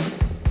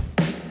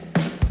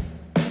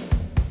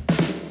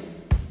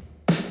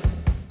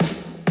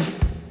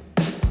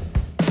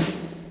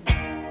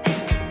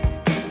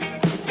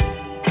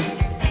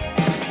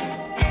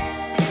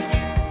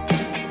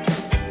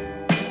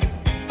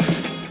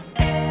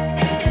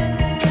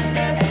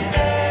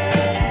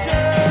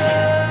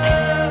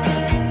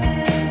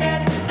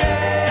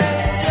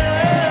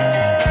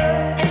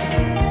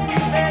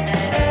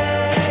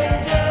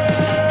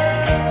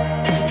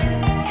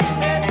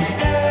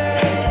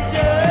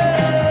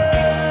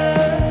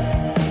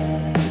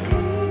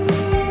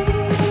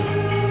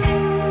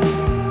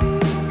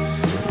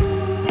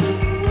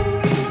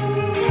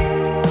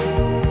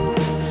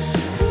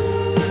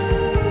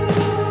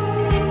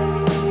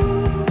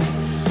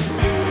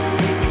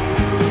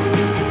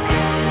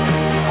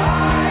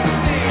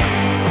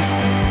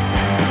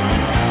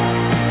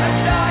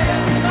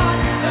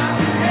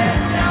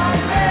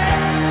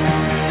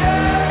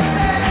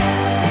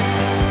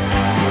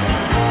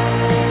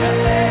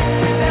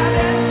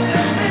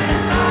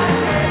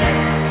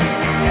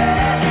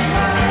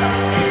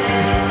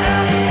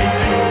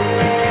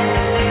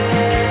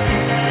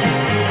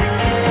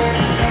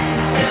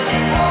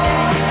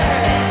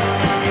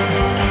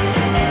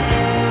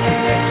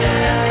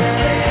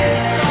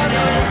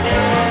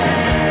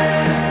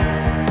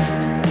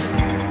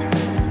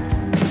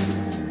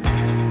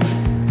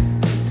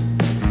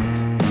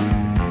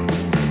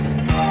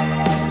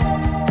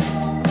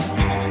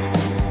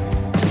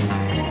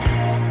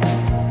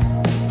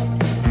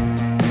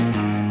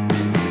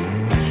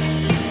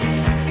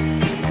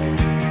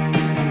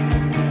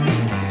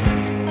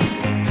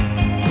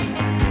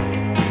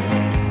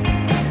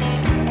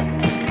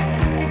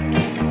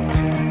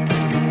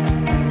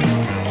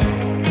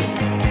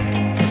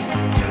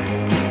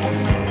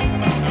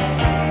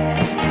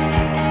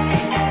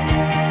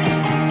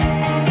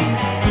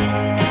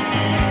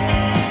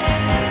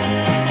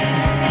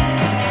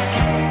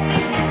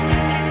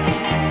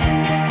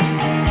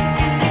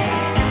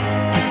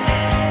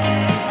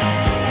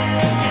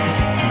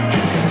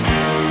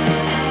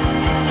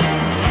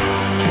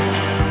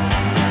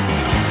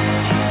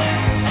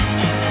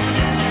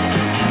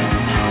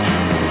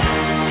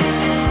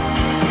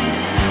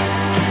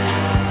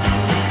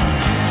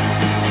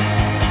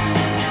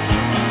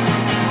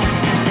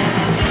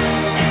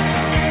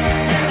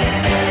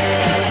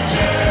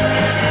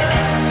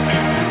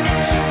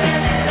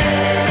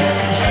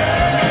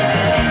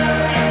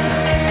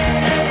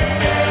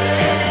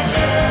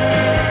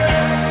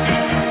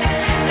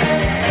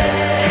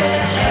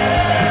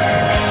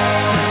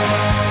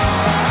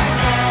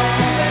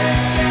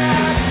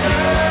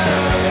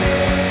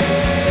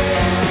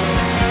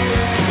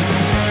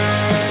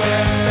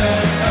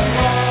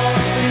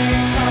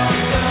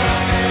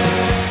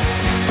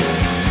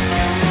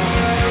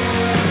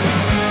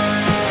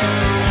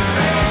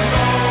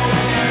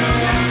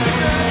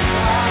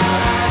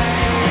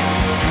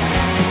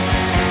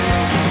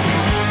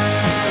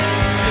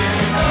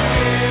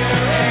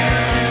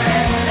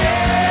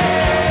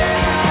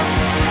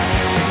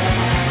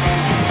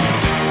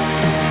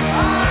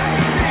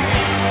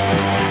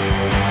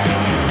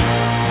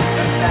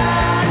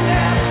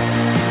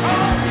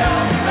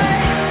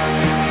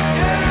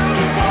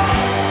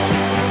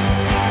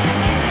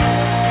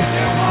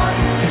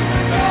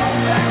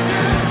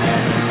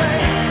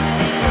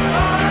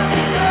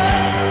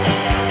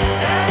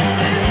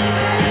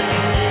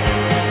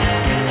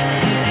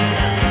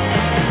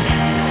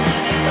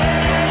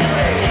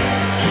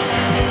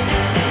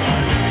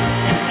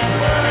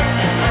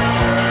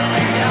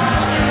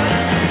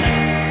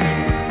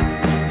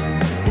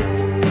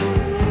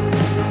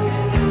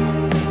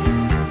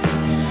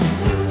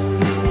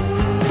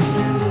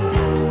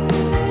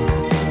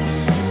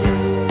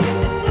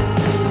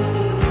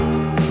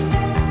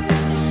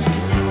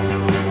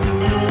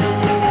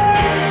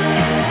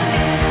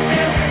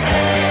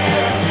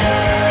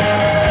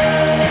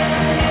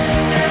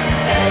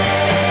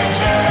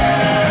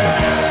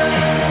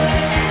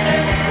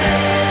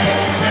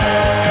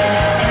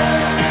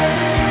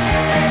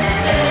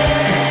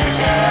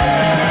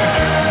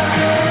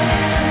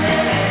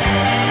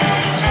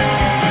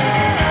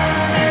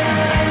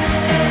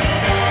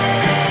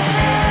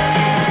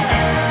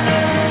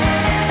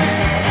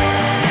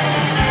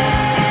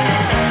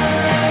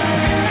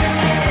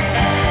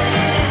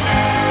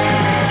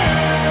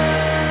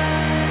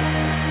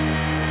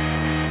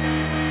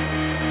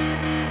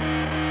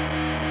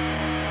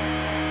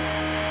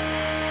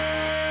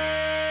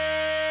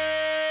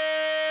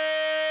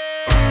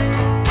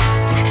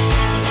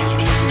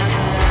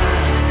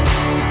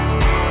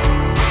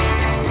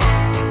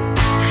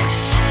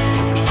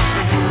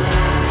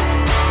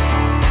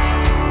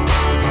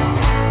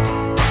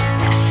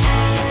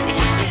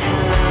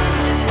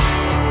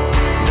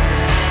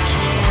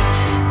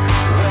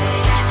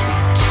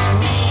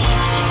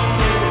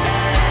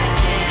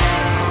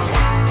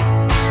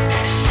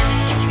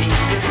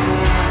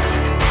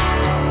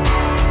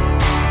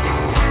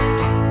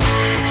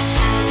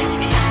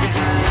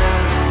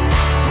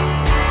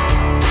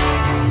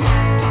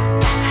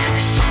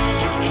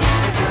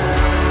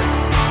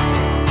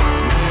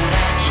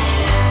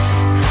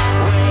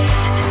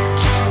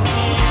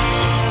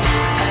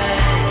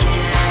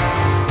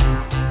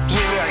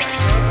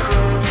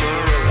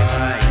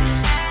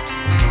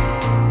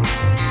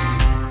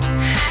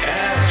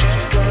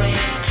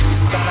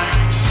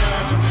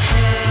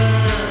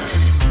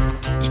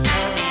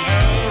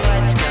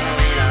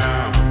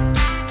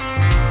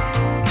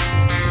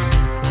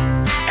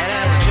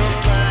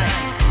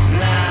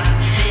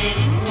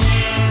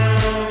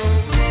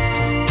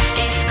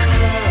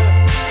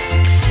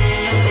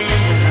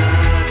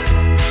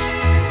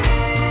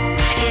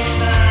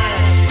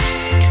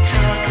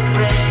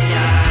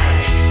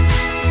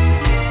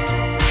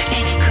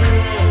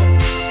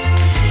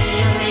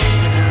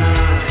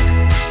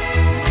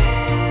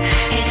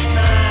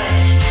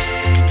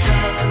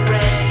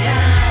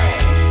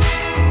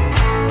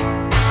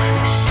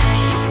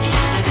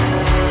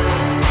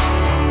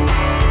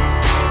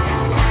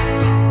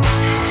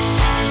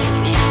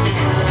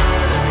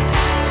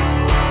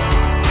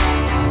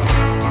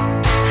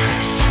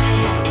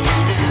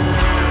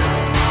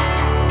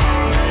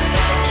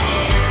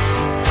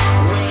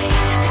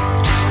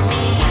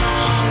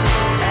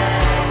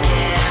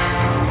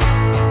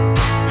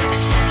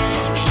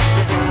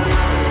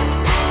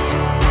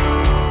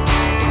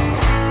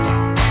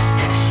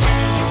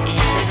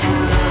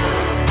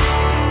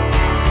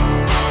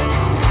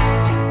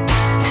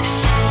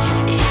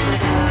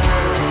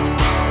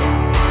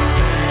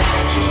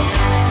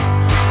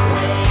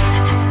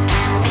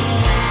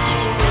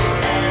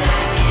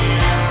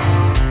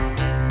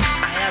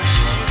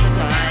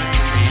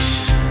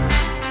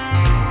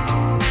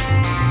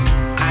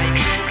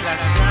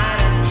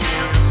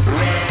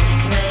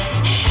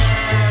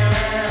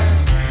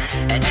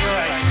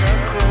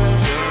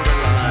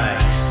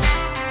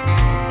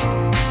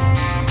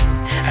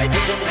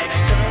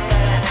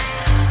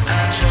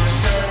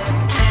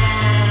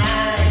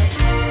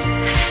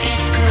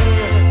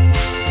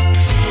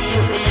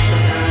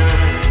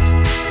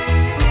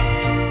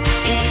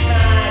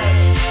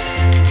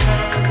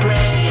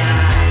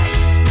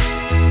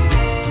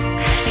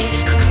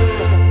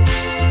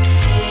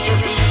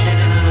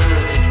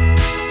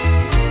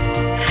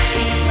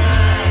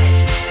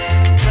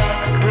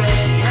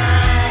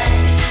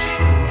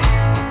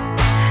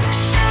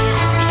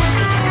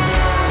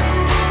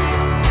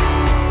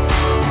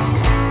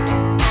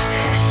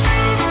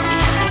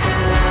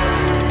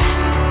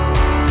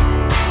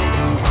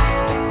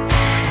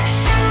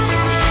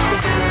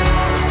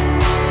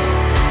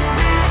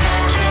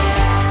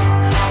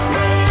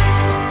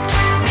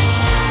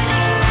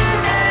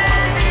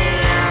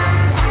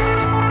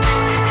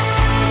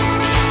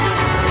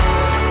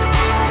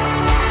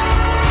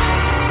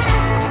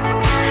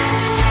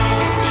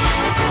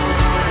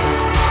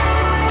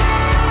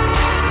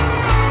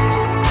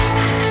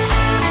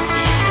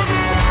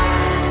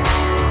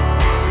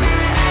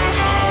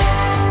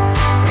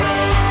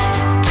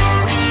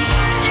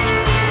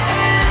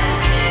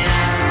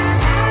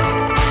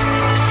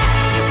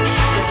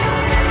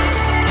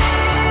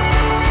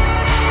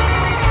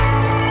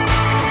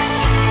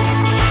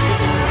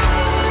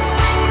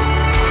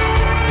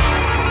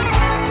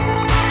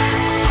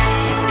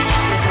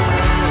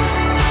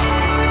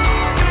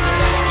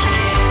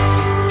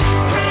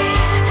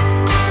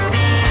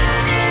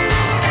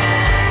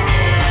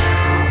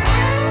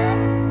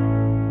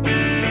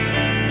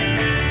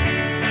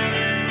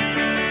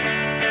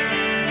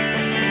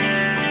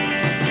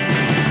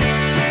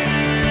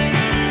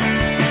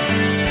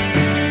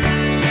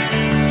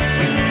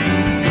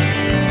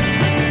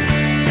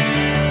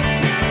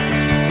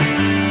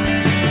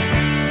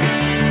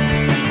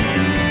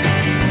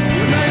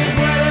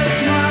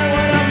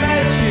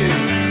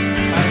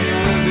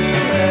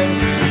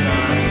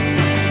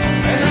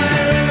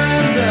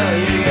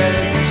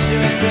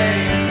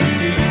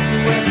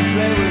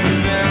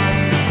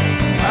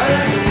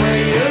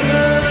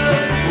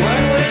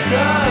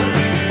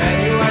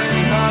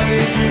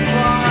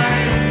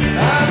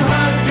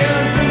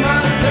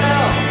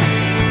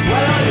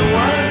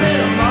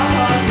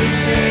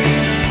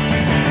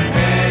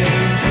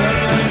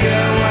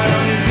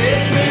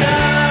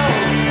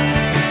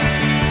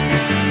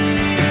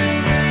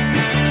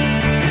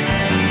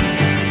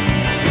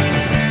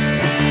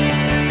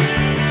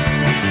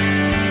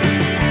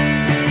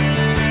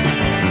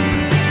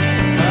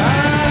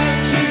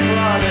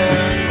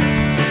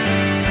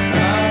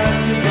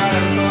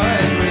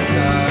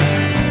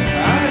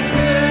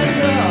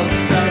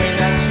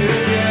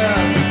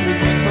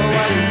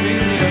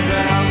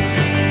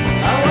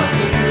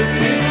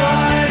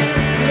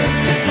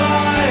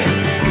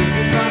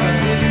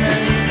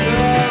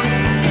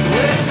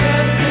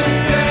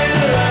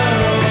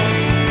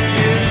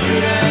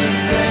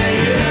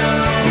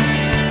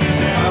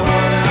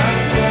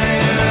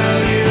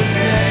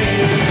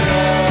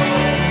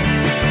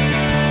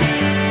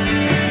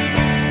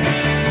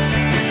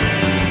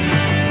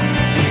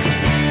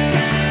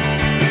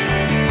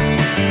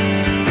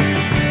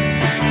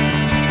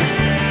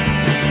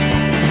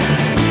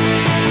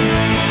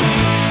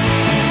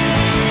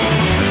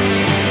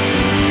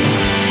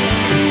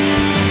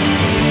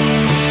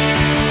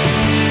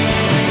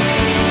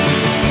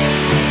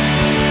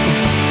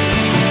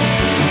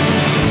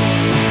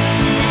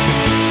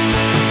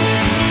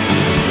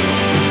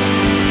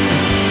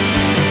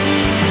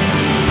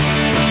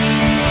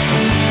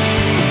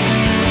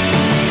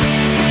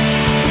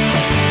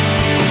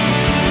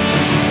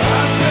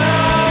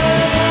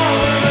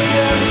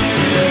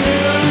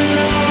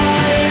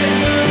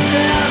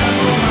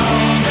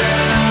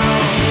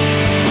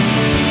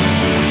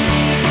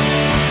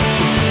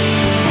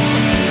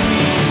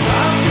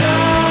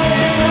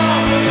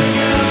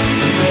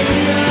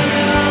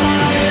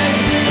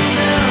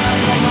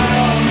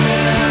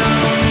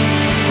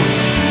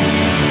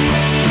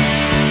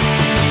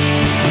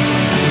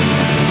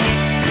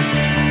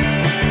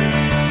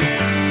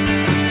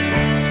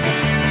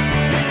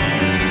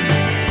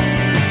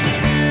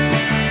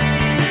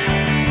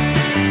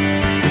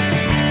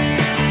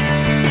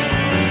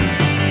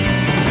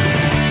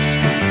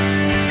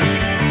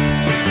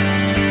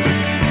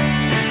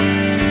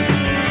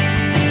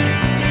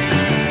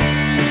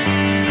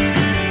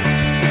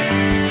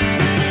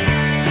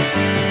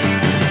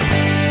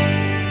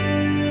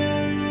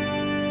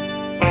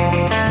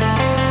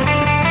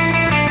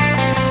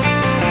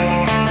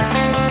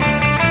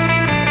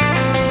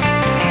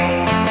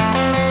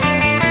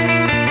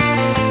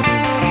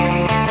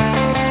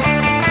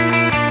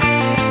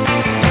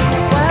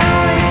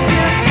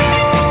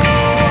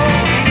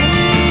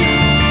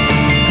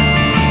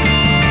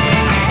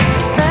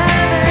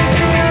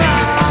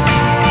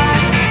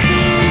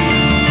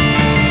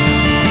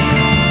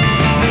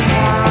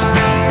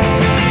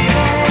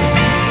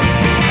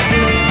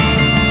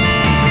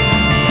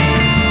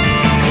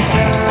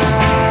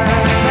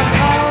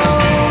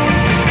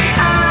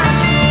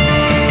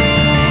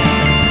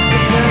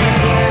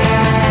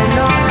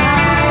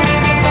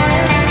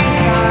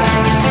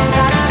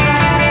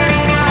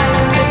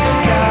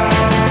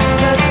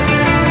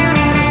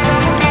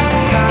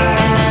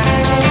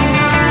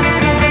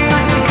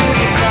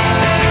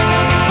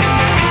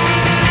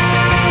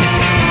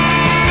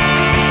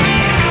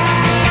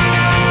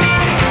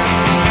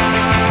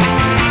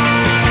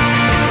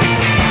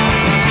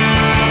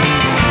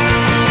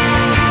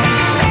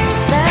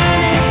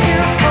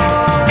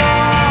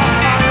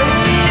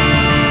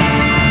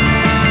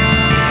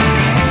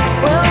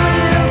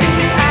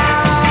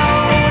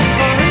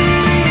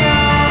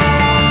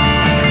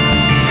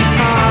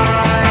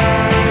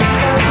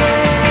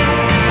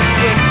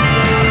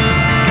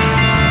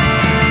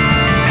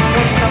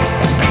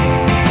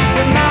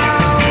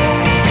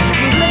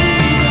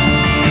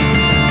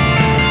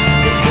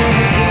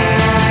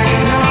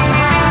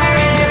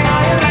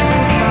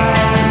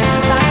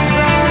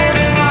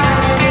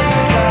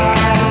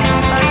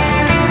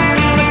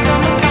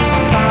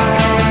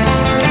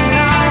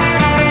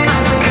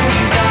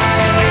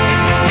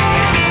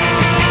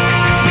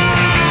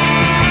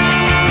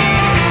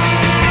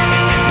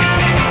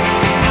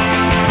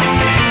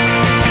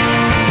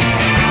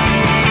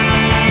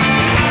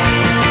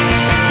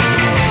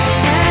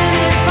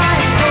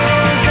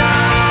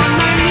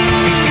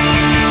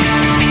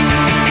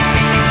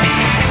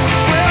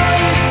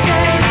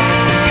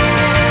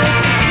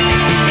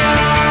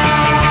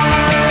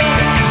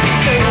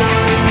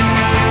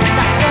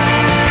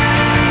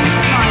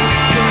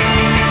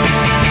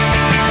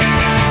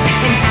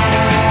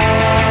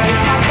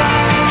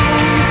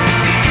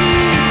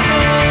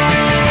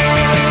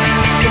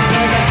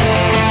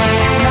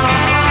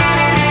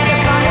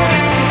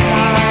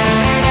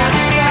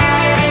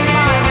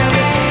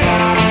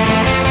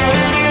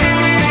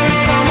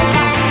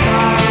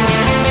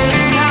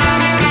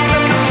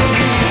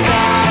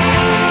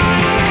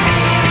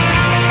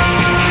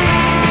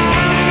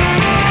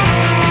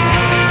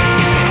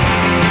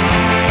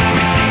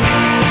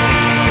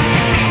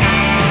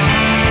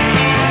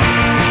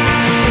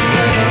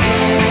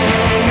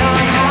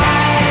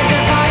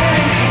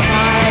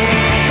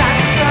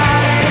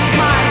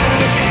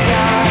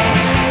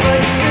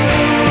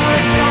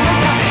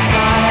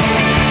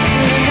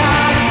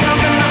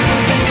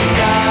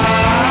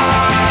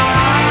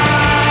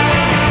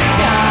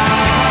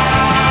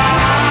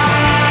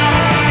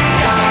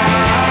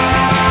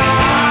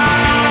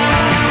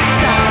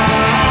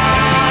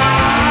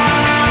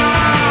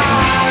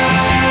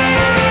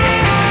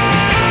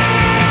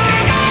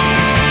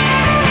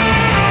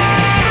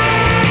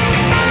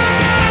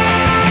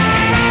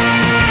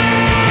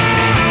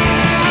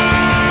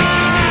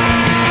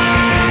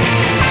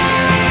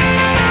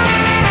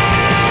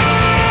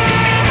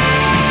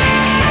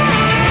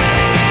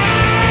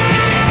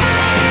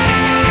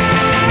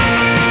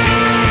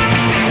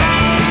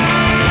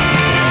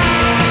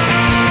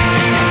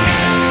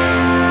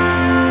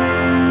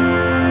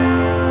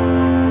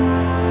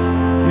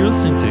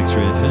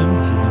Free FM.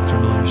 This is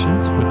Nocturnal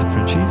Emissions with the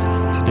Frenchies.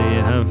 Today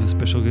I have a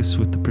special guest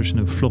with the person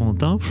of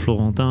Florentin.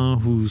 Florentin,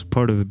 who's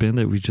part of a band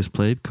that we just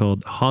played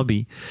called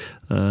Hobby.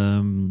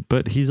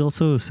 But he's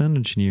also a sound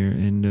engineer,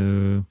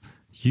 and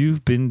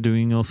you've been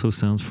doing also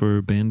sounds for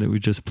a band that we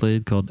just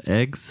played called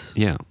Eggs.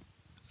 Yeah,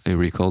 I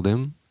record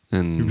them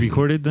and You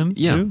recorded them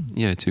yeah, too?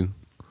 yeah, too.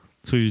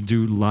 So you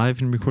do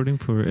live and recording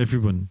for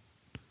everyone.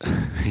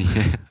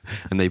 Yeah,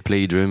 and I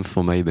play drum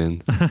for my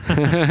band.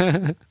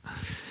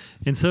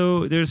 And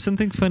so there's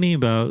something funny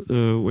about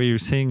what you're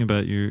saying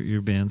about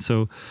your band.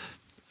 So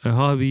a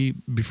Hobby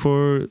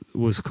before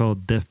was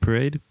called Death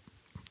Parade,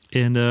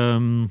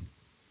 and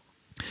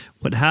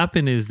what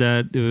happened is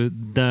that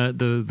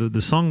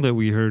the song that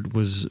we heard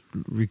was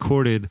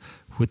recorded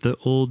with the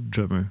old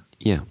drummer,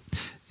 Yeah,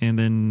 and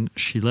then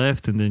she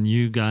left, and then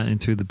you got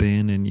into the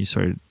band and you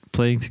started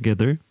playing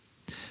together.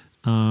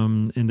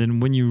 And then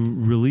when you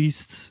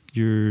released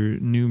your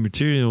new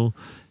material,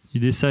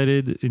 you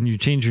decided, and you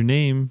changed your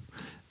name.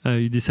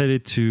 You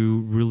decided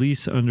to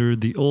release under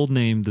the old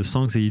name the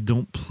songs that you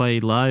don't play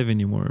live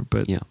anymore,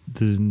 but yeah.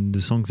 the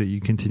songs that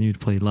you continue to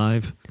play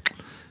live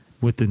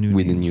with the new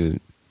With the name. new,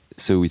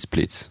 so we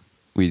split.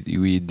 We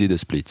did a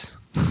split.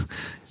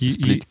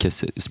 Split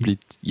cassette,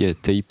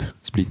 tape,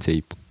 split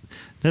tape.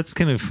 That's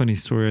kind of a funny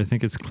story. I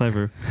think it's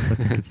clever. I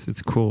think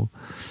it's cool.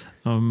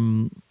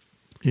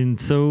 And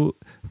so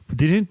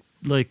didn't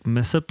like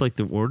mess up like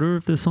the order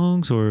of the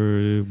songs,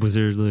 or was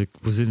there like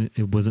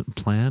it wasn't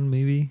planned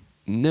maybe?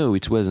 No,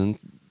 it wasn't.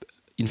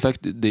 In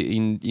fact,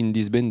 in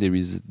this band there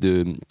is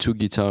two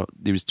guitar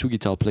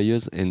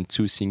players and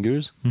two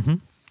singers, Mm-hmm.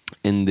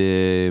 and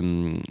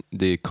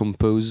they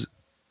compose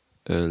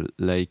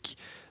like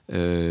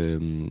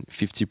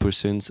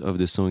 50% of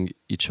the song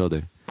each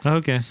other.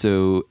 Okay.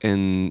 So,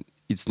 and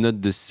it's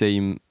not the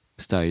same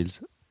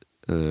styles.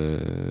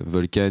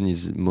 Volcan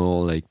is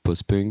more like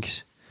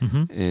post-punk,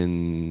 Mm-hmm.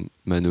 and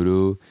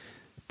Manolo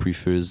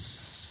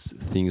prefers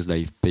things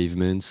like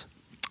Pavement.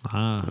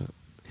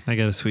 I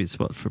got a sweet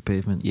spot for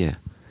Pavement. Yeah,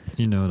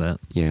 You know that.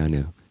 yeah, I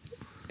know.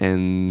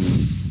 And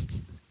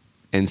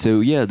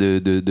so yeah,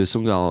 the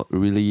songs are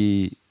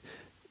really.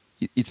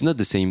 It's not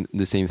the same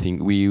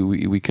thing.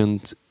 We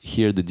can't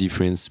hear the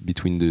difference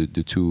between the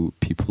two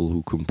people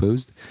who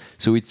composed.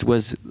 So it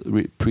was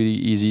pretty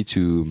easy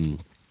to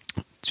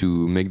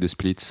make the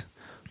split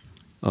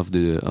of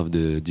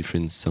the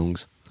different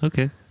songs.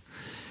 Okay.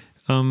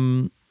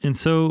 And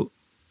so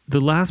the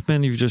last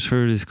band you've just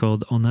heard is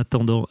called En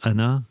Attendant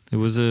Anna. It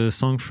was a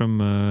song from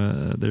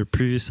their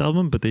previous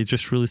album, but they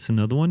just released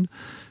another one.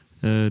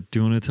 Do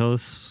you want to tell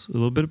us a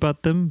little bit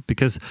about them?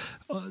 Because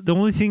the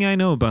only thing I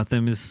know about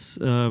them is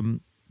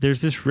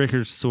there's this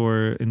record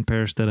store in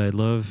Paris that I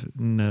love,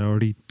 and I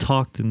already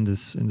talked in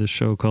this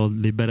show called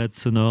Les Balades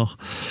Sonores.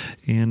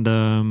 And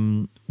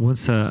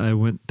once I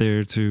went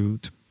there to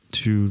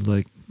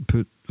like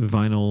put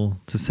vinyl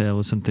to sale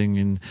or something,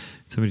 and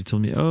somebody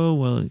told me, "Oh,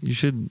 well, you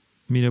should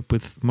meet up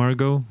with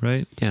Margot,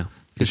 right?" Yeah,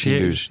 the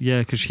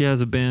Because she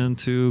has a band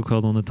too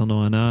called En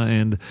Attendant Anna,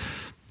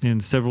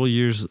 and several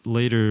years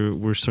later,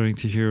 we're starting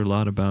to hear a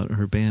lot about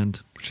her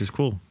band, which is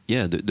cool.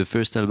 Yeah, the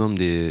first album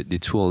they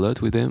tour a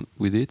lot with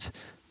it.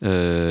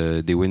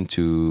 They went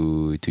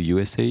to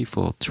USA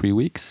for 3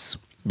 weeks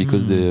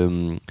because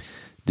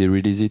they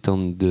released it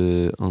on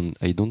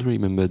I don't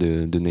remember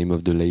the name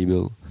of the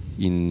label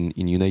in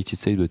United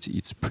States, but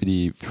it's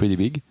pretty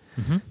big.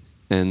 Mm-hmm.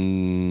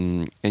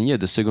 And yeah,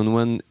 the second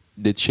one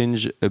they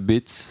changed a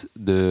bit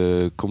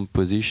the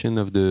composition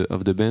of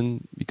the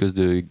band because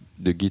the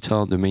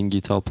main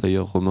guitar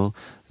player Romain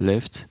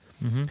left.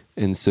 Mm-hmm.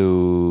 And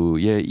so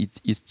yeah, it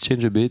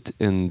changed a bit,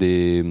 and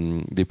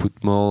they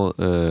put more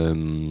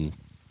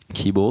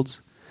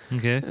keyboards,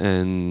 Okay.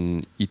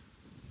 and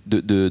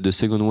the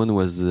second one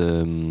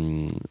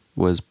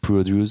was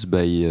produced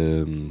by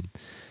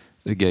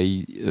a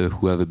guy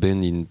who have a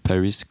band in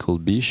Paris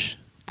called Biche.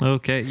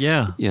 Okay.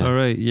 Yeah. Yeah. All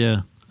right.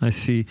 Yeah. I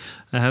see.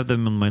 I have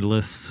them on my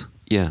list.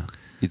 Yeah,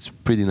 it's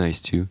pretty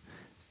nice too.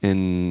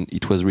 And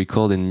it was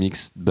recorded and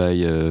mixed by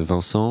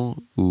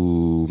Vincent,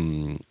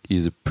 who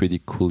is a pretty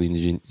cool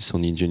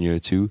sound engineer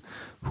too,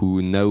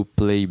 who now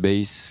play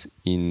bass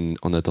in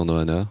En Attendant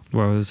Anna.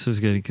 Wow, this is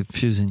getting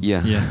confusing.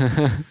 Yeah.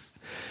 Yeah.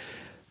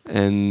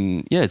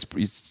 And yeah,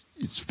 it's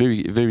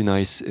very very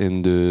nice.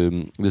 And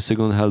the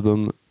second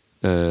album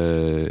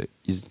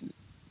is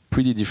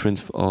pretty different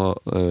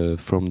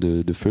from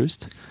the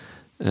first.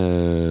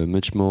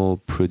 Much more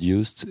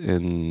produced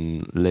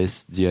and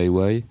less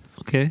DIY.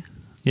 Okay.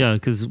 Yeah,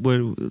 because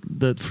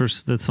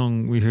that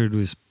song we heard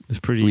was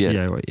pretty Yeah.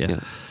 DIY. Yeah.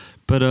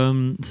 But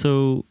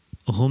so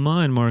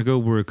Romain and Margot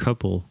were a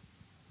couple.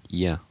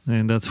 Yeah.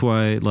 And that's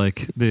why,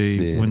 like,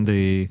 when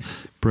they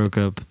broke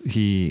up,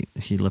 he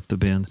left the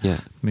band. Yeah.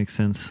 Makes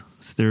sense.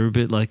 So they're a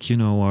bit like,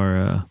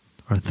 our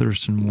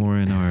Thurston Moore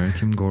and our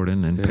Kim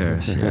Gordon in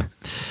Paris. Yeah.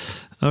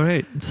 All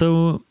right.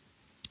 So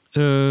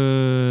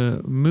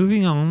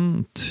moving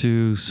on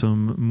to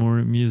some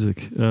more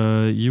music.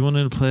 You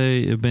wanted to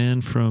play a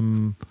band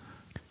from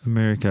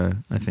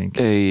America, I think.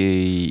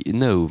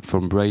 No,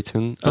 from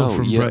Brighton.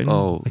 From Brighton?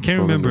 Oh, I can't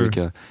from remember.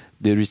 America.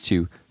 There is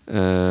two.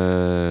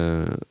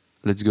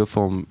 Let's go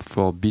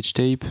for Beach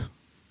Tape.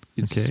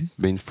 It's Okay.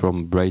 been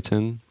from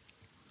Brighton.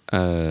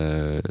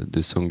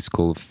 The song is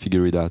called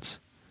Figure It Out.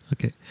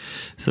 Okay,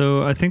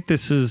 so I think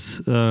this is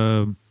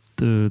the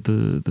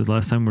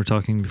last time we're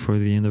talking before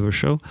the end of our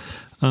show.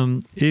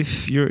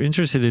 If you're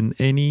interested in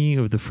any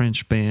of the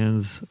French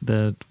bands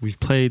that we've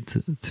played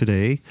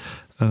today,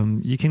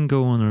 you can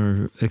go on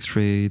our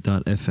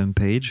xray.fm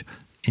page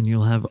and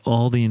you'll have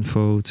all the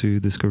info to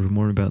discover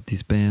more about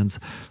these bands,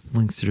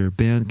 links to their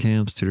band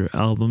camps, to their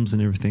albums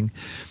and everything.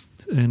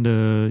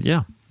 And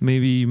yeah,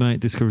 maybe you might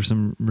discover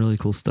some really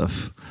cool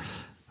stuff.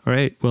 All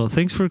right. Well,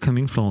 thanks for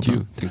coming, Thank Florentin.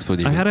 you. Thanks for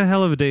the I event. had a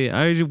hell of a day.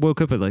 I woke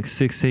up at like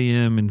 6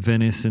 a.m. in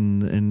Venice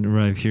and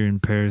arrived here in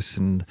Paris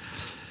and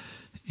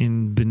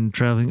been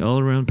traveling all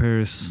around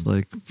Paris,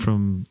 like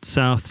from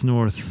south to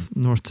north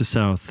to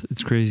south.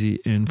 It's crazy.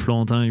 And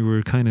Florentin, you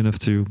were kind enough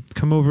to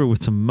come over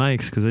with some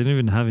mics because I didn't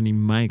even have any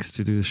mics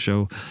to do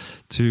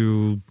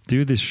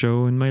this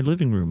show in my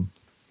living room.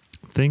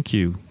 Thank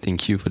you.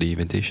 Thank you for the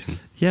invitation.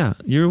 Yeah,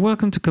 you're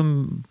welcome to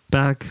come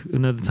back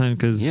another time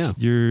because Yeah.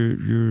 you're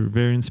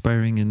very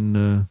inspiring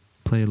and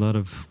play a lot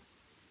of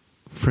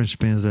French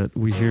bands that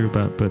we hear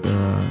about, but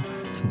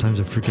sometimes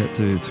I forget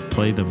to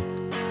play them.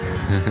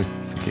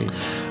 It's okay.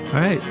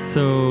 All right,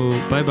 so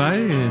bye-bye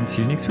and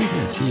see you next week.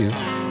 Yeah, see you.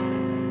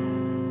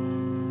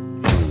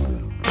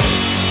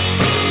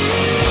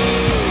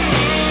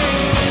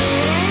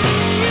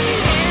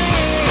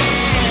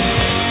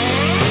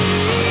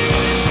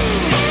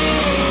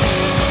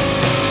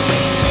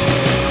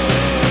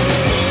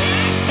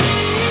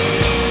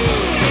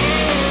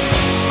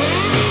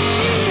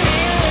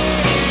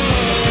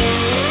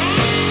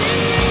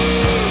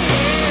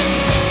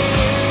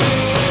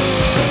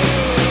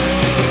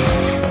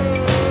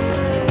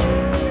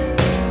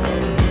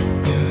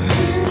 You're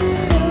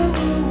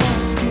hanging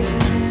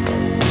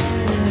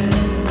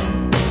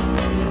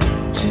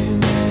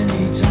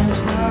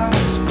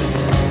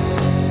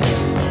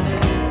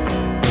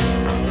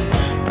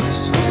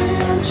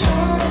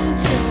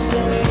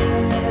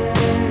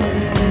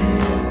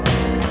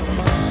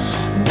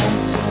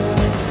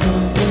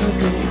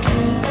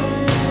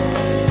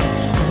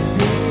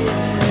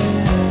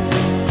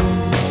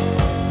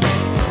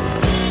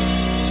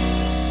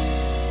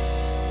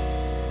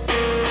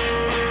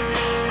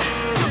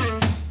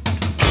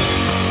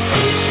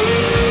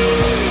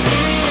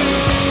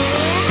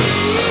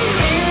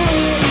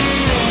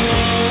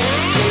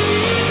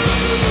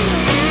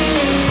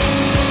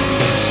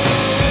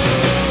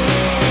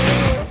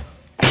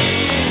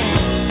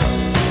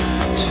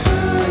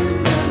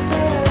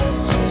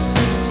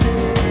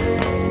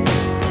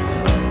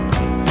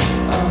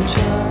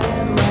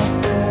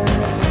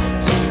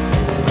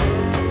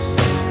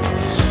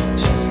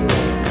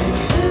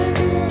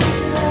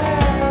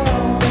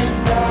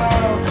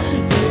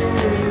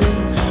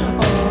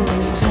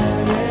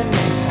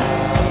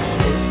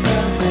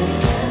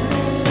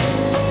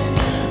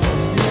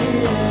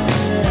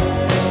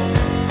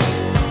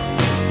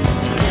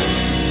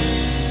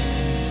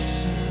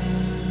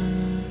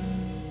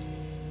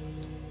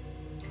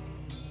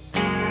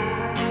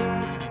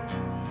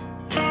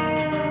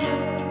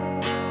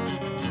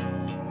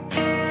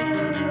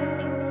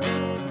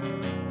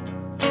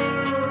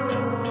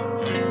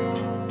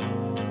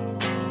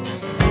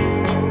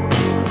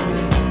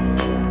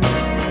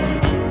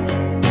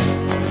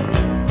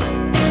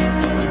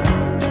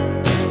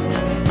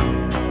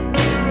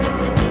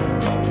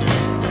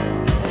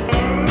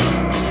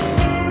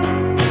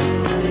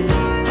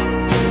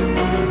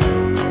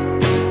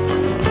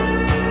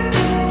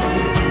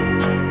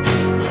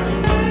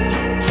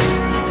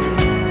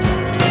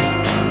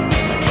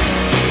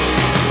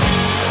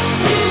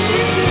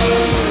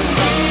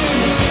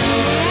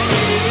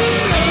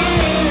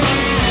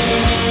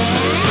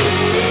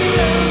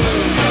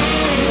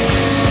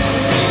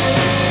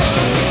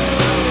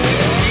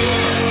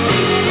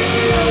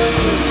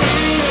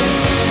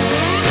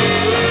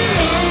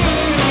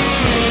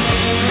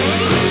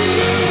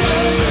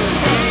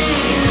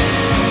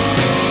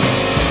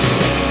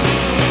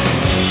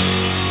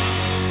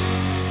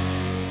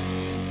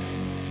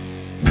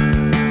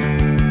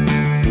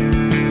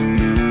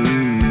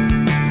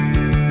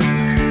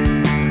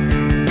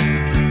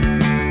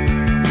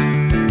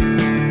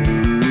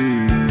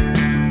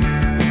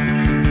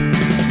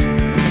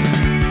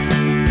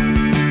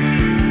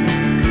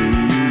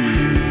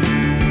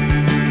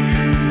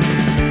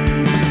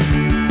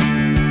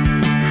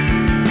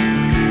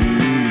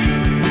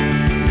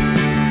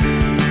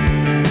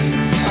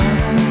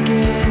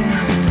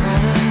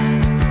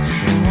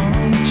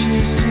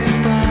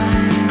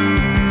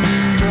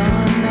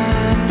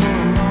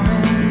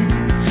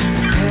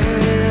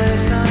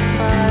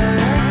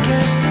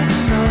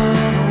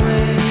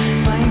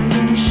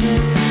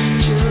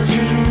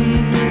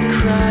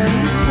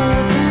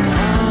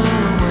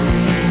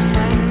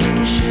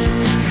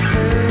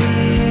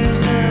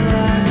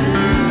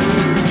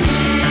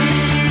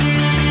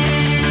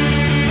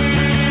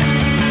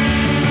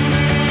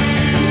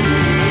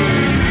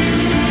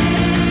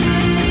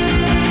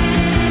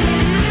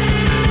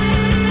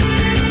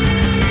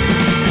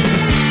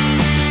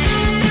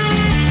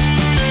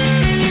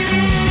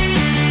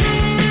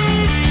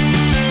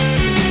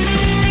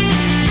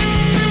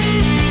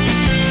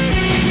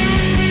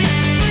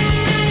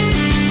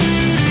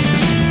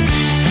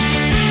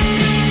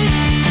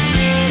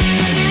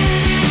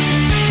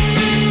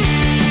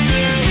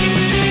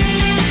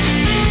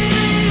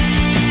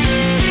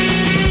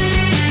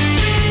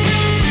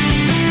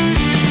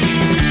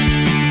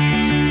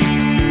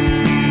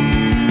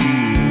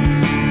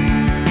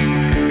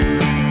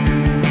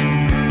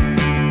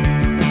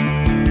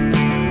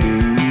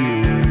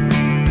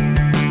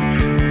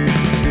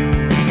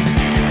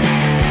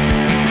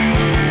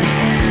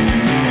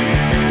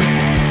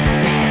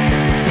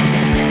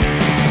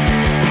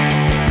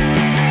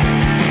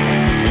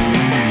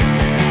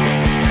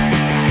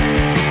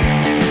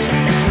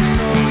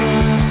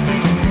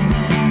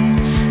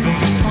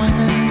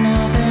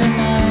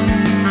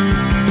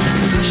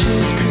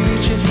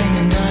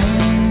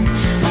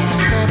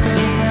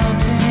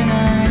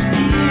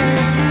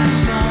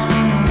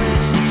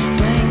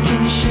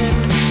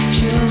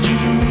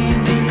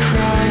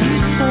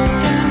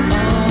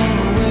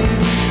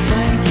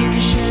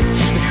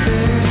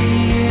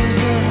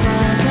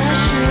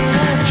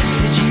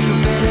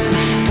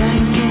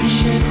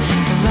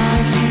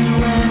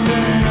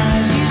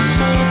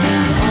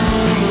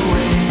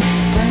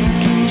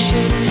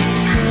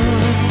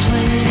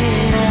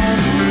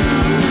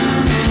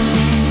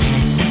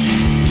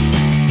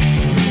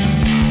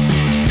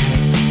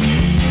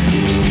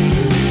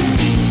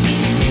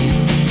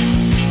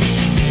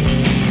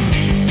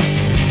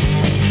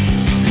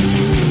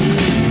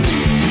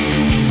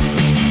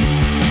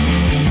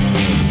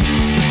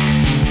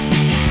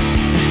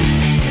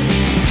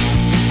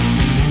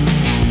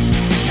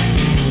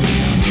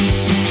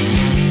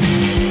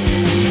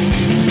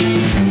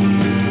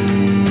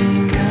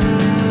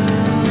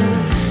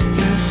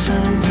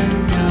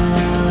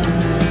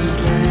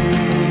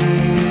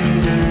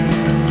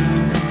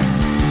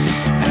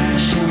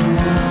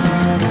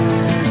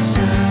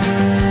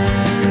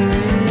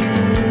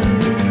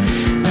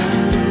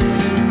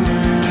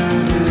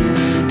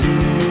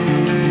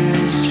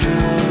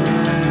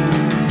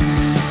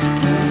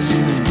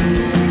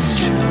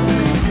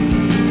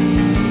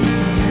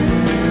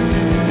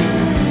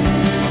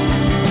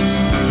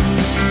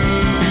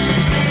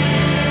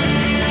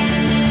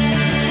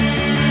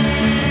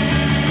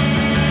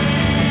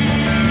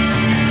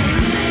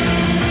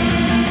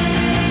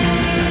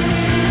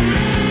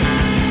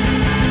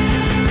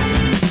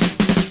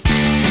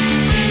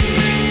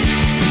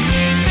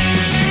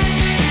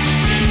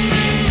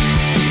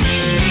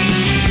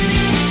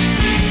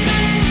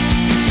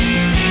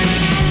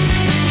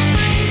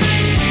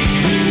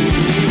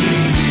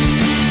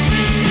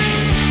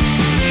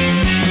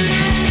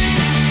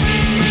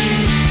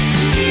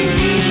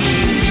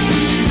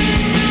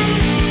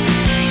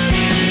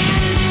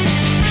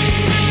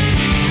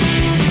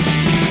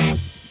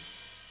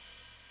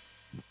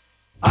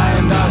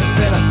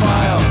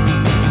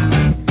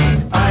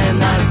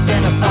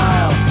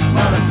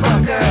California.